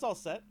 Batman's all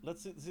set.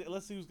 Let's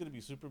see who's gonna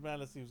be Superman.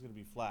 Let's see who's gonna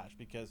be Flash,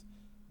 because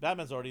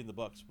Batman's already in the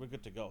books. We're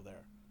good to go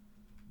there.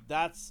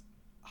 That's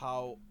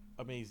how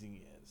amazing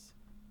he is.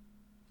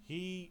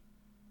 He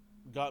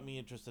got me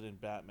interested in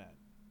Batman.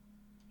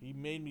 He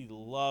made me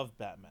love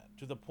Batman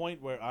to the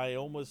point where I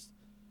almost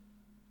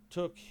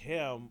took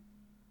him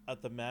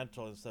at the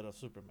mantle instead of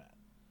Superman.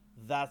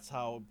 That's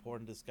how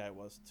important this guy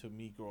was to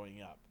me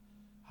growing up.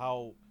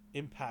 How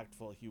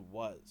impactful he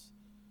was.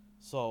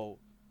 So,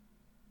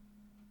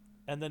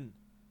 and then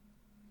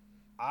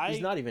He's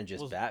not even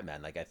just was-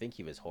 Batman. Like, I think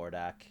he was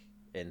Hordak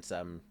in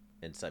some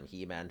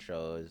He-Man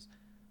shows.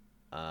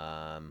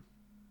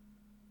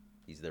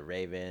 He's the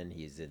Raven.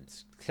 He's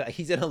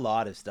in a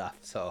lot of stuff.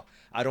 So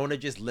I don't want to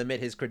just limit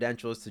his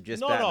credentials to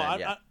just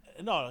Batman.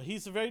 No,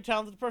 he's a very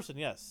talented person.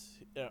 Yes,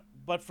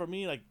 but for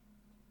me, like,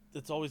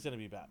 it's always going to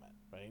be Batman,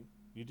 right?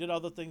 You did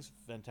other things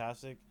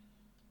fantastic.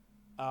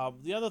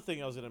 The other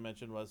thing I was going to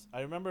mention was,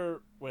 I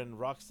remember when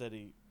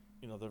Rocksteady,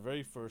 the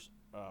very first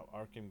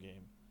Arkham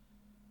game,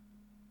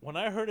 when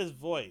I heard his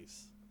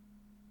voice,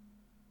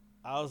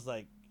 I was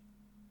like,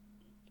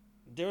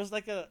 there was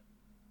like a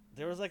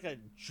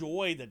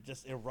joy that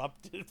just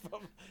erupted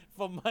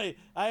from my.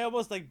 I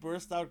almost like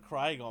burst out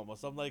crying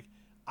almost. I'm like,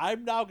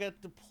 I'm now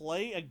get to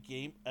play a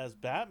game as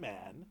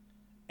Batman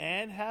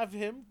and have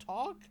him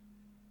talk.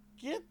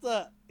 Get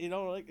the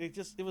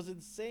it was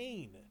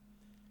insane.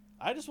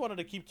 I just wanted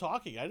to keep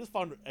talking. I just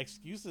found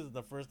excuses in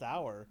the first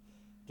hour,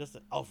 just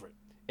to, Alfred.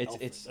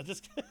 It's I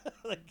just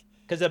like,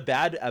 because a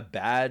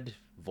bad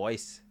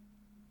voice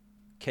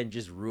can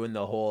just ruin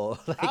the whole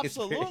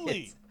absolutely,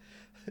 experience.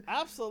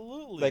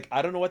 absolutely. Like,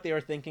 I don't know what they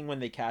were thinking when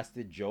they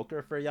casted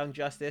Joker for Young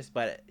Justice,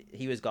 but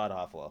he was god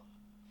awful.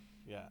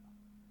 Yeah.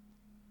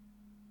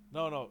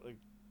 No. Like,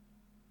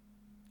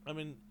 I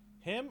mean,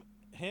 him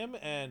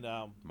and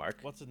Mark.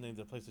 what's his name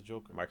that plays the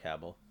Joker? Mark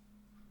Hamill.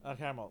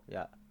 Hamill.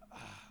 Yeah.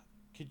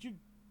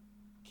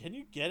 Can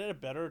you get a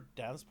better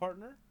dance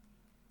partner,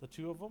 the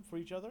two of them for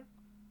each other,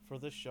 for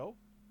this show?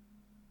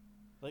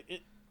 Like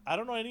it, I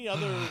don't know any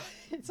other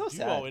It's so duo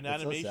sad. in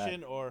It's so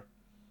animation sad. or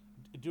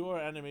duo or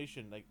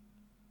animation like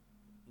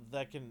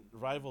that can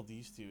rival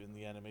these two in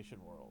the animation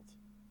world.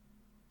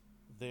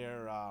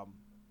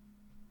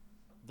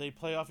 They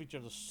play off each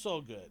other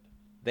so good.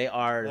 They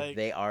are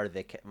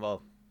Like-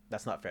 well,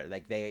 that's not fair.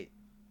 Like they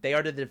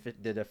are the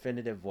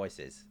definitive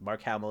voices.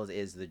 Mark Hamill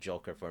is the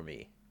Joker for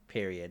me.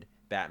 Period.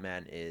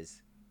 Batman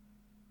is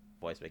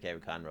voiced by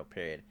Kevin Conroy.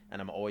 Period. And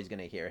I'm always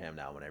gonna hear him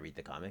now when I read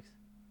the comics.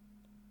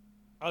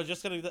 I was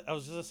just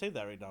gonna say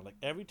that right now. Like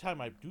every time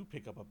I do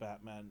pick up a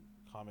Batman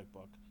comic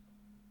book,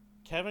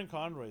 Kevin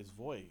Conroy's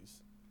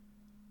voice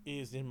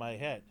is in my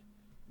head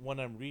when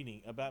I'm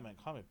reading a Batman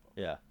comic book.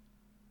 Yeah.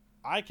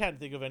 I can't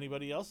think of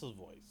anybody else's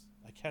voice.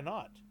 I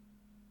cannot.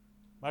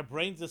 My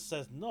brain just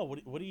says, no,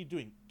 what are you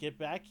doing? Get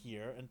back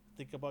here and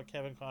think about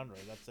Kevin Conroy.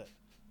 That's it.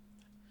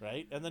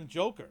 Right? And then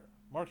Joker,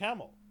 Mark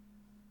Hamill.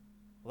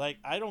 Like,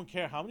 I don't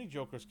care how many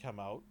Jokers come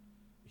out.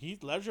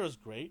 Heath Ledger is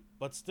great,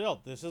 but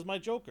still, this is my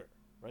Joker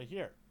right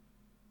here.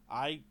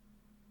 I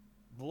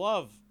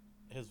love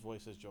his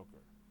voice as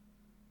Joker.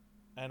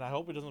 And I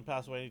hope he doesn't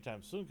pass away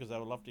anytime soon, because I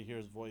would love to hear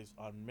his voice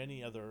on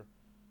many other,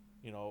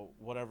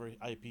 whatever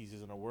IPs he's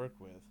going to work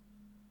with.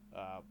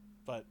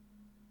 But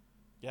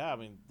yeah, I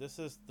mean, this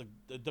is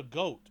the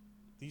goat.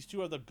 These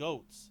two are the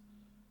goats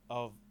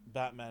of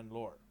Batman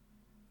lore,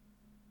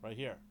 right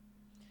here.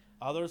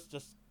 Others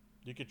just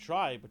you could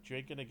try, but you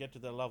ain't gonna get to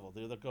their level.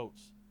 They're the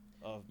goats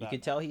of You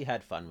could Batman. tell he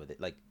had fun with it.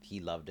 Like he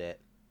loved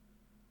it.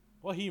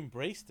 Well, he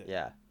embraced it,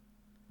 Yeah.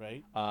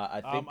 right? I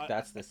Um, think I,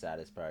 that's the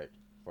saddest part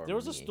for there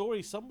was a me.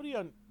 story somebody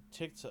on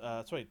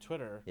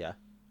Twitter. Yeah.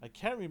 I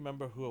can't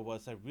remember who it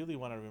was. I really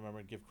want to remember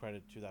and give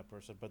credit to that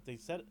person, but they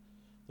said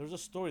there was a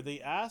story.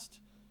 They asked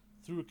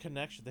through a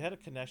connection. They had a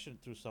connection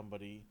through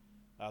somebody.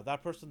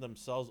 That person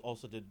themselves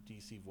also did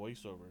DC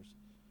voiceovers,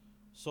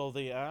 so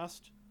they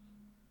asked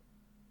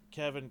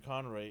Kevin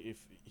Conroy if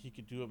he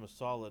could do him a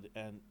solid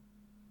and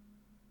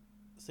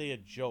say a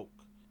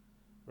joke,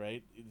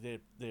 right? They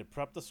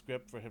prepped the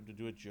script for him to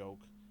do a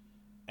joke,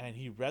 and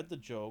he read the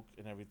joke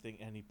and everything,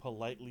 and he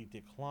politely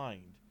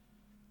declined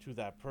to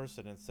that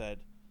person and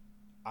said,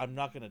 "I'm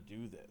not gonna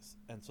do this."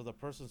 And so the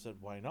person said,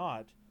 "Why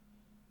not?"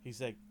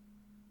 He's like,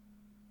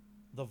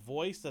 "The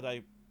voice that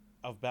I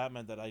of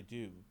Batman that I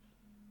do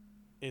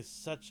is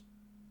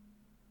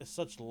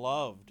such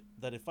loved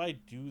that if I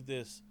do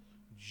this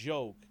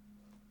joke,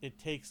 it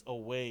takes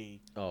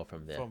away Oh,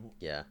 from there. from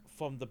Yeah.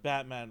 from the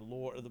Batman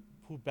lore,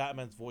 who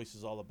Batman's voice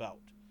is all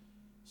about.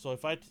 So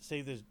if I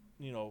say this,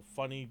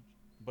 funny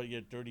but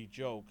yet dirty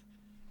joke,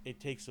 it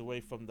takes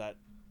away from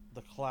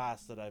the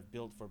class that I've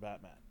built for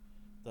Batman,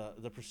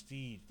 the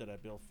prestige that I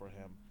built for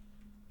him,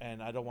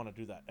 and I don't want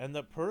to do that." And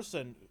the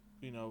person,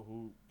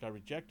 who got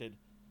rejected,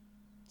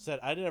 said,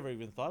 "I never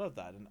even thought of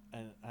that,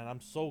 and I'm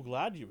so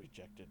glad you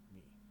rejected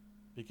me,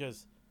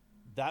 because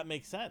that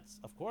makes sense.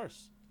 Of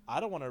course, I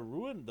don't want to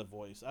ruin the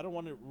voice. I don't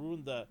want to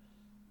ruin the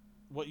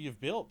what you've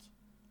built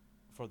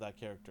for that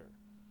character."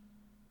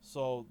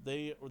 So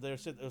they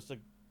said it was the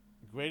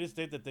greatest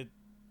day that they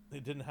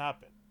didn't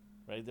happen,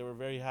 right? They were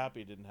very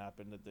happy it didn't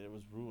happen, that it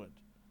was ruined.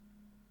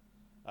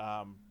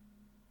 Um,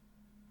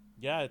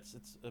 yeah,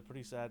 it's a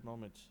pretty sad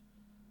moment.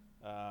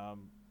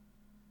 Um,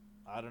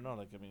 I don't know,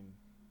 like I mean,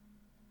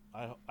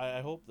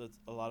 I hope that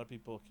a lot of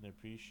people can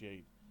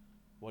appreciate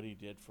what he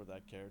did for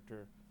that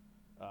character.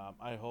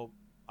 I hope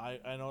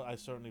I know I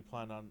certainly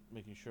plan on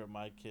making sure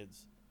my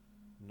kids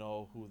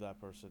know who that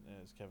person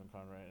is, Kevin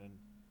Conroy,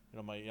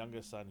 and my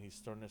youngest son, he's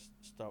starting to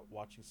start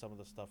watching some of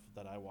the stuff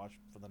that I watched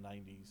from the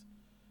 '90s,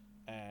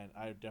 and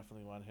I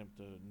definitely want him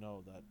to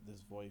know that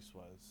this voice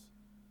was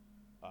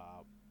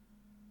uh,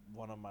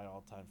 one of my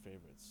all-time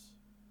favorites.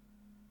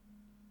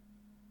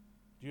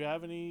 Do you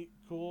have any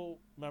cool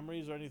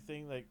memories or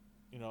anything like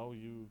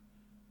you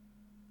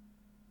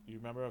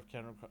remember of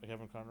Kevin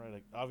Conroy?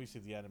 Like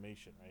obviously the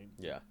animation, right?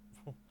 Yeah.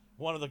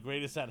 One of the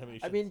greatest I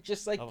animations mean,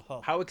 just like of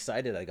all. how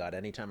excited I got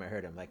anytime I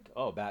heard him. Like,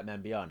 oh,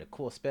 Batman Beyond, a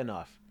cool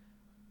spin-off.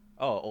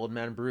 Oh, Old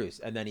Man Bruce,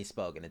 and then he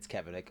spoke, and it's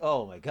Kevin. Like,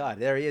 oh my God,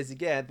 there he is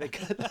again.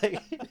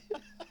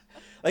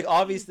 Like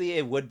obviously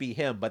it would be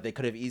him, but they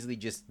could have easily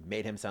just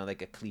made him sound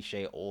like a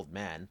cliche old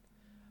man.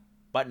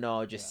 But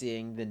no, just Yeah,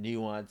 seeing the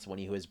nuance when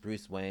he was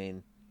Bruce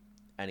Wayne,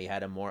 and he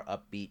had a more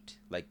upbeat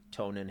like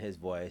tone in his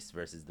voice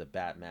versus the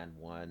Batman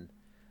one.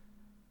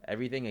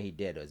 Everything that he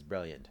did was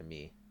brilliant to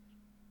me,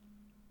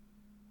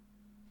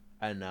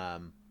 and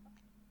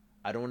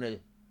I don't want to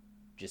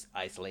just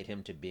isolate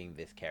him to being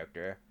this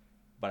character,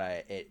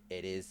 but it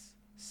is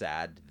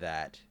sad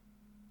that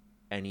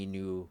any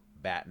new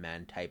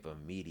Batman type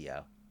of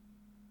media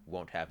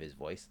won't have his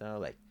voice now.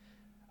 Like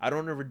I don't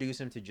want to reduce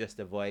him to just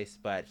a voice,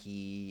 but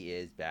he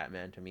is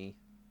Batman to me.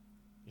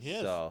 he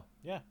is. So,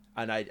 Yeah,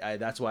 and I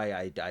that's why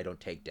I don't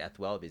take death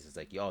well, because it's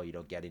like, yo, you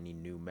don't get any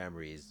new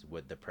memories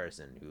with the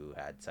person who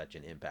had such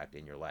an impact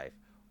in your life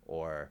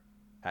or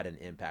had an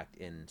impact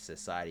in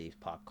society,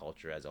 pop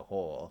culture as a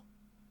whole.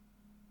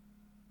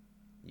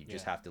 You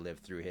just yeah, have to live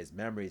through his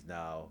memories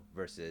now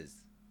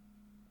versus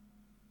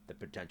the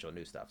potential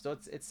new stuff. So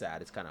it's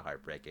sad. It's kind of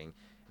heartbreaking.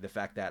 The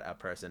fact that a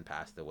person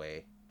passed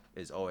away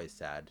is always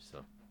sad.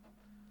 So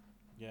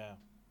yeah.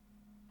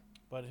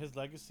 But his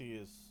legacy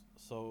is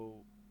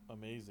so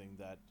amazing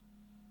that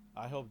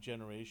I hope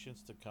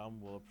generations to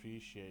come will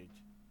appreciate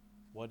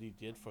what he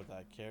did for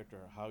that character,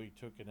 how he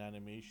took an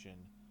animation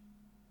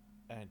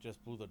and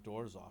just blew the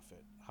doors off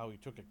it, how he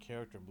took a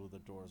character and blew the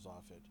doors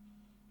off it.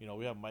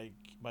 We have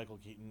Michael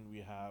Keaton, we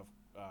have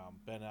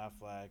Ben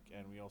Affleck,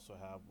 and we also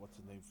have what's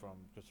his name from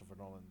Christopher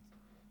Nolan.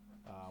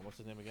 What's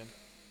his name again?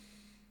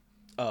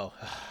 oh,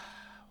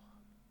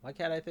 why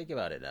can't I think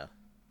about it now?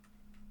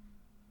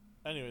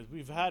 Anyways,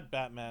 we've had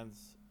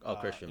Batman's Oh,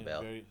 Christian in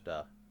Bale. very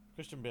Duh.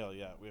 Christian Bale.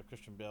 Yeah, we have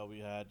Christian Bale. We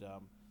had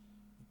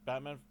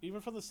Batman,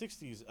 even from the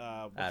 '60s.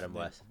 What's Adam his name?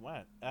 West.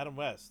 What? Adam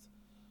West.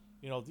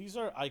 These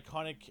are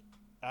iconic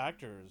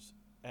actors,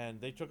 and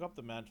they took up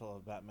the mantle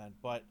of Batman.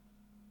 But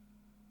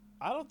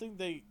I don't think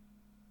they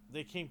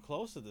came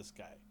close to this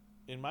guy.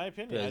 In my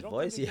opinion, But I his don't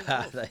think voice, they came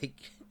yeah, close.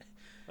 like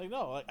Like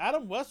no, like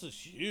Adam West was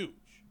huge.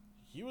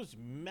 He was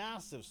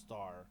massive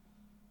star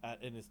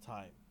in his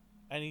time,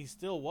 and he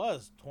still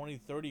was 20,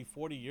 30,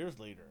 40 years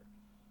later.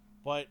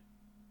 But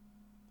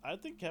I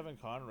think Kevin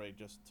Conroy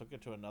just took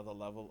it to another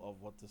level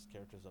of what this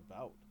character's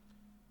about.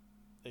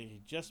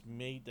 he just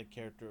made the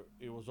character.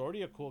 It was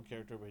already a cool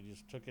character, but he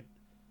just took it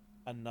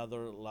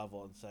another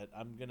level and said,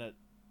 "I'm gonna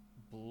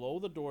blow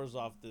the doors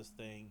off this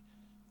thing.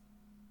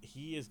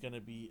 He is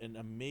gonna be an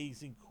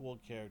amazing, cool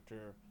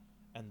character,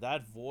 and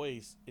that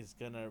voice is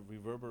gonna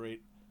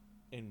reverberate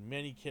in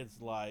many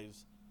kids'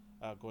 lives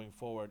going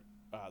forward."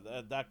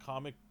 That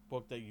comic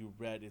book that you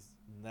read is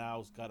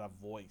now's got a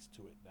voice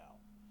to it now.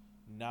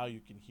 Now you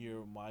can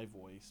hear my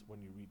voice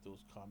when you read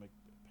those comic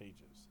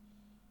pages,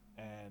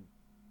 and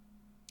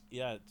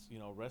yeah, it's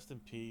rest in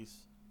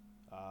peace.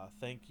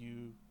 Thank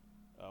you,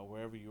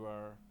 wherever you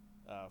are,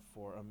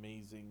 for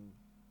amazing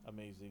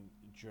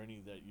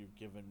journey that you've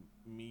given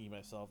me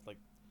myself. Like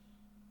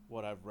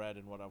what I've read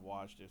and what I've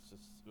watched, it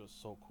was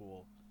so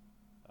cool.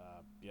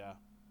 Yeah,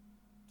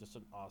 just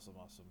an awesome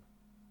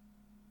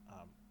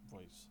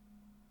voice.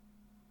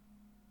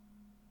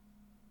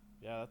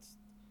 Yeah, that's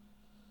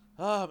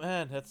oh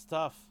man, that's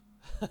tough.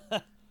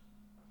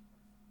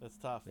 That's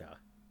tough. Yeah.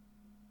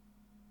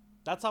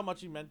 That's how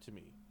much he meant to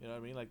me. You know what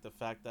I mean? Like the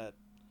fact that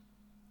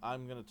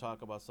I'm gonna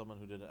talk about someone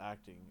who did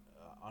acting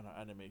on our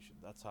animation.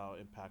 That's how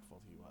impactful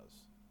he was.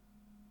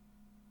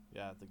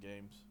 Yeah, the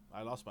games.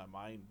 I lost my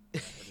mind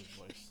at his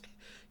voice.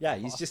 Yeah, I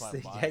he's lost just my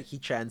yeah, mind. he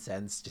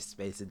transcends just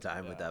space and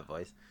time with Yeah, that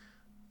voice.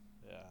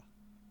 yeah,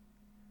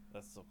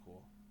 that's so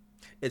cool.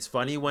 It's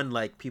funny when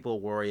like people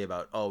worry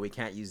about, oh, we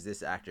can't use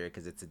this actor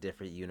because it's a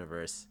different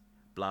universe,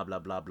 blah blah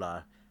blah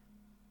blah.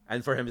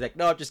 And for him, he's like,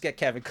 no, just get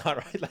Kevin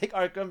Conroy, like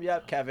Arkham. Yeah,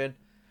 Kevin.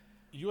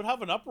 You would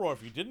have an uproar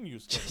if you didn't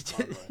use Kevin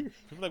Conroy.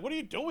 People are like, what are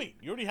you doing?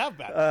 You already have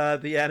Batman.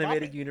 The Stop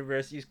animated it.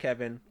 universe, use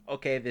Kevin.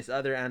 Okay, this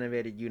other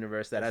animated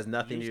universe that has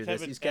nothing to Use do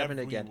with this, Kevin use Kevin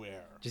again.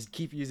 everywhere. Just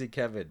keep using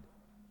Kevin.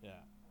 Yeah,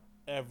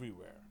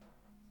 everywhere.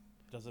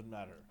 Doesn't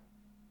matter.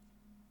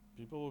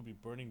 People would be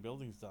burning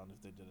buildings down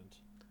if they didn't.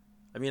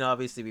 I mean,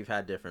 obviously we've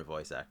had different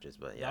voice actors,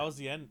 but yeah, That was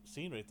the end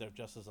scene right there,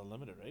 Justice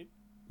Unlimited, right?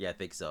 yeah, I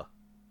think so.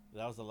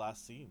 That was the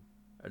last scene.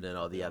 And then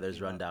all They the all others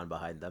came run out. down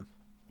behind them.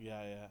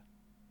 Yeah, yeah.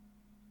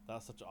 That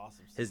was such an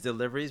awesome scene. His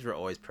deliveries were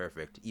always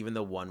perfect, even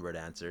the one-word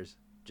answers,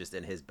 just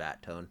in his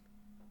bat tone.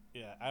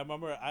 Yeah, I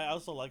remember. I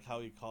also like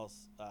how he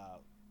calls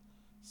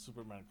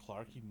Superman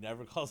Clark. He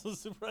never calls him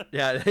Superman.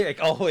 Yeah, like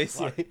always.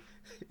 Clark.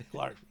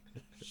 Clark,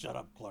 shut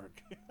up,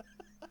 Clark.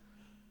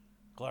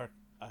 Clark,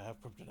 I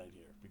have kryptonite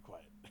here. Be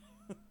quiet.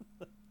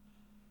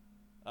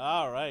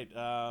 All right.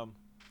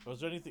 Was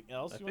there anything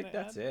else I you want think to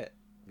add? that's it.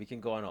 We can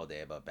go on all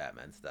day about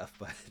Batman stuff,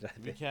 but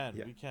We can.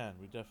 yeah. We can.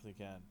 We definitely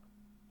can.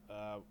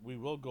 We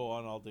will go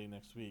on all day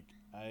next week.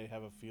 I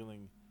have a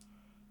feeling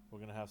we're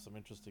gonna have some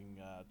interesting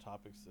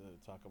topics to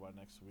talk about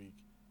next week.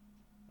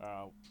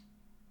 Uh,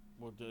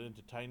 we'll get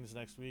into Titans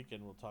next week,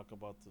 and we'll talk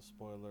about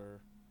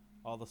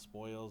all the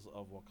spoils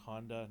of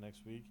Wakanda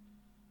next week.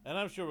 And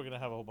I'm sure we're gonna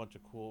have a whole bunch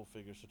of cool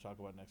figures to talk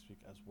about next week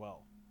as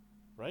well,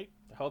 right?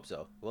 I hope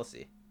so. We'll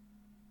see.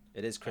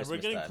 It is Christmas. And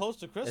we're getting time. close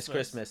to Christmas. It's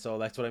Christmas, so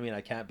that's what I mean.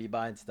 I can't be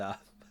buying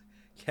stuff.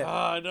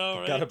 I know,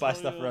 right? Gotta buy Tell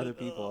stuff me for about other it.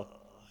 people. Ugh.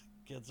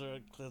 Kids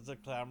are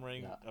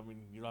clamoring. Yeah. I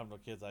mean, you don't have no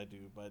kids, I do,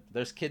 but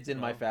There's kids in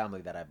my No.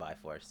 family that I buy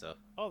for, so.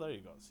 oh, there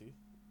you go. See,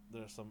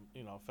 there's some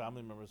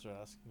family members who are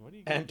asking, "What are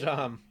you?" Gonna And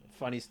get?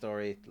 funny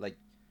story, like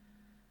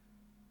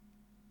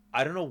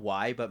I don't know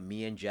why, but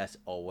me and Jess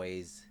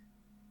always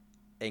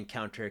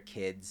encounter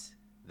kids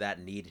that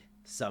need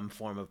some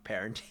form of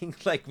parenting.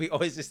 Like we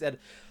always just said.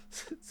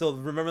 So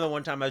remember the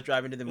one time I was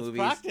driving to the It's movies,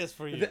 practice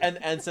for you.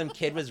 and some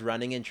kid was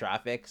running in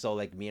traffic, so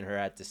like me and her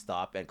had to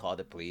stop and call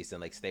the police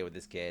and like stay with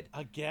this kid.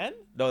 Again?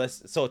 No,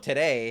 so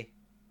today,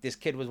 this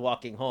kid was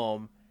walking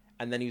home,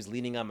 and then he was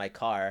leaning on my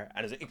car, and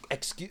I was like,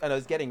 excuse, and I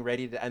was getting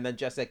ready to, and then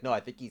Jess like, no, I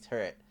think he's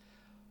hurt.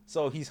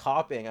 So he's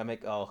hopping. I'm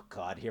like, oh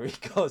god, here he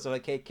goes. So I'm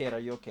like, hey kid, are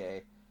you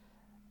okay?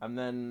 And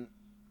then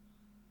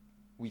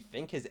we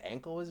think his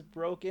ankle is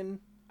broken.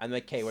 I'm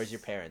like, hey, where's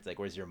your parents? Like,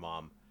 where's your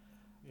mom?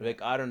 Yeah.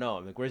 Like, I don't know.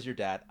 I'm like, where's your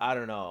dad? I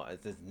don't know.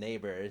 It's his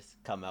neighbors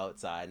come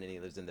outside, and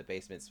he lives in the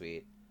basement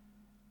suite.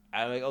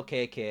 I'm like,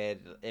 okay,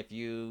 kid, if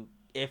you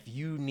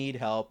need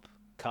help,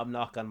 come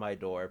knock on my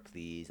door,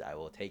 please. I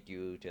will take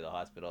you to the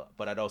hospital.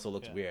 But it also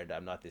looks Yeah. weird.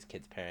 I'm not this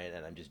kid's parent,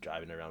 and I'm just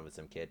driving around with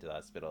some kid to the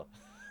hospital.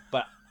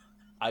 But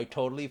I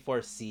totally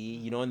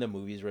foresee, in the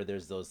movies where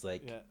there's those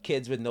like Yeah.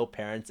 kids with no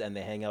parents and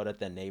they hang out at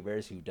the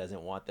neighbors who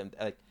doesn't want them.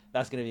 Like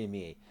that's gonna be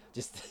me.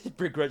 Just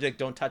begrudge, like,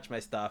 don't touch my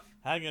stuff.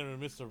 Hanging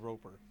with Mr.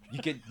 Roper.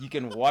 You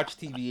can watch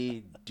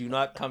TV. Do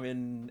not come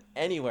in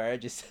anywhere.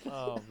 Just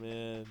Oh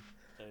man.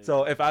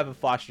 so if I have a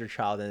foster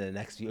child in the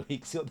next few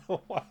weeks, you'll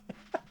know why.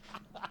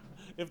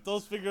 If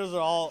those figures are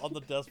all on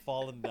the desk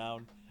falling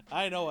down,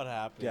 I know what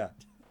happened. Yeah.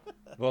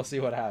 We'll see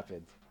what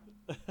happens.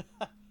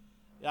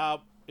 Yeah.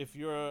 If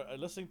you're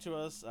listening to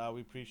us,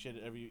 we appreciate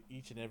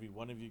each and every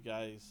one of you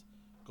guys.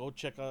 Go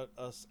check out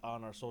us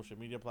on our social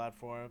media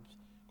platforms.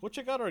 Go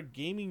check out our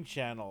gaming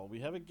channel. We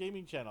have a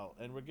gaming channel,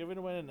 and we're giving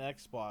away an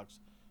Xbox.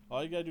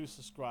 All you gotta do is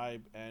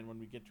subscribe, and when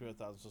we get to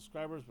 1,000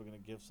 subscribers, we're gonna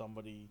give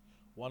somebody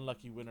one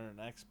lucky winner an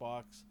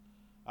Xbox.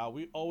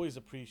 We always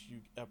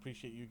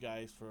appreciate you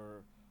guys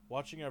for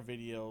watching our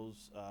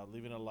videos,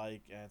 leaving a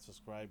like and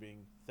subscribing.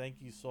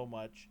 Thank you so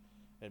much.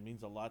 It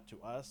means a lot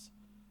to us.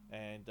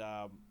 And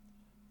I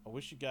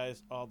wish you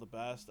guys all the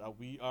best.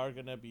 We are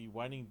gonna be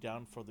winding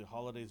down for the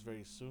holidays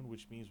very soon,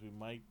 which means we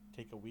might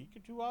take a week or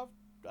two off.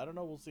 I don't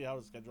know. We'll see how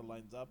the schedule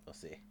lines up, We'll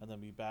see. and then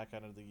be back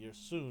end of the year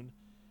soon.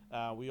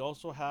 We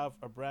also have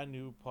a brand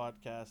new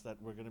podcast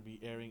that we're gonna be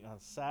airing on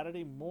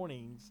Saturday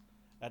mornings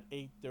at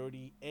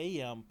 8:30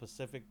 a.m.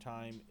 Pacific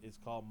time. It's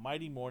called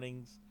Mighty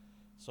Mornings,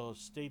 so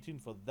stay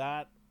tuned for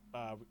that.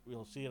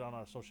 We'll see it on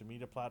our social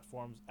media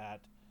platforms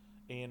at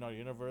ANR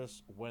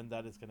Universe when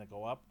that is going to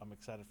go up. I'm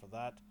excited for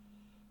that.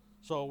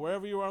 So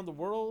wherever you are in the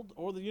world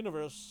or the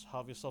universe,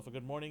 have yourself a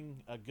good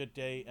morning, a good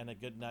day, and a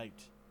good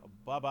night.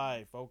 Bye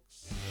bye,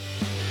 folks.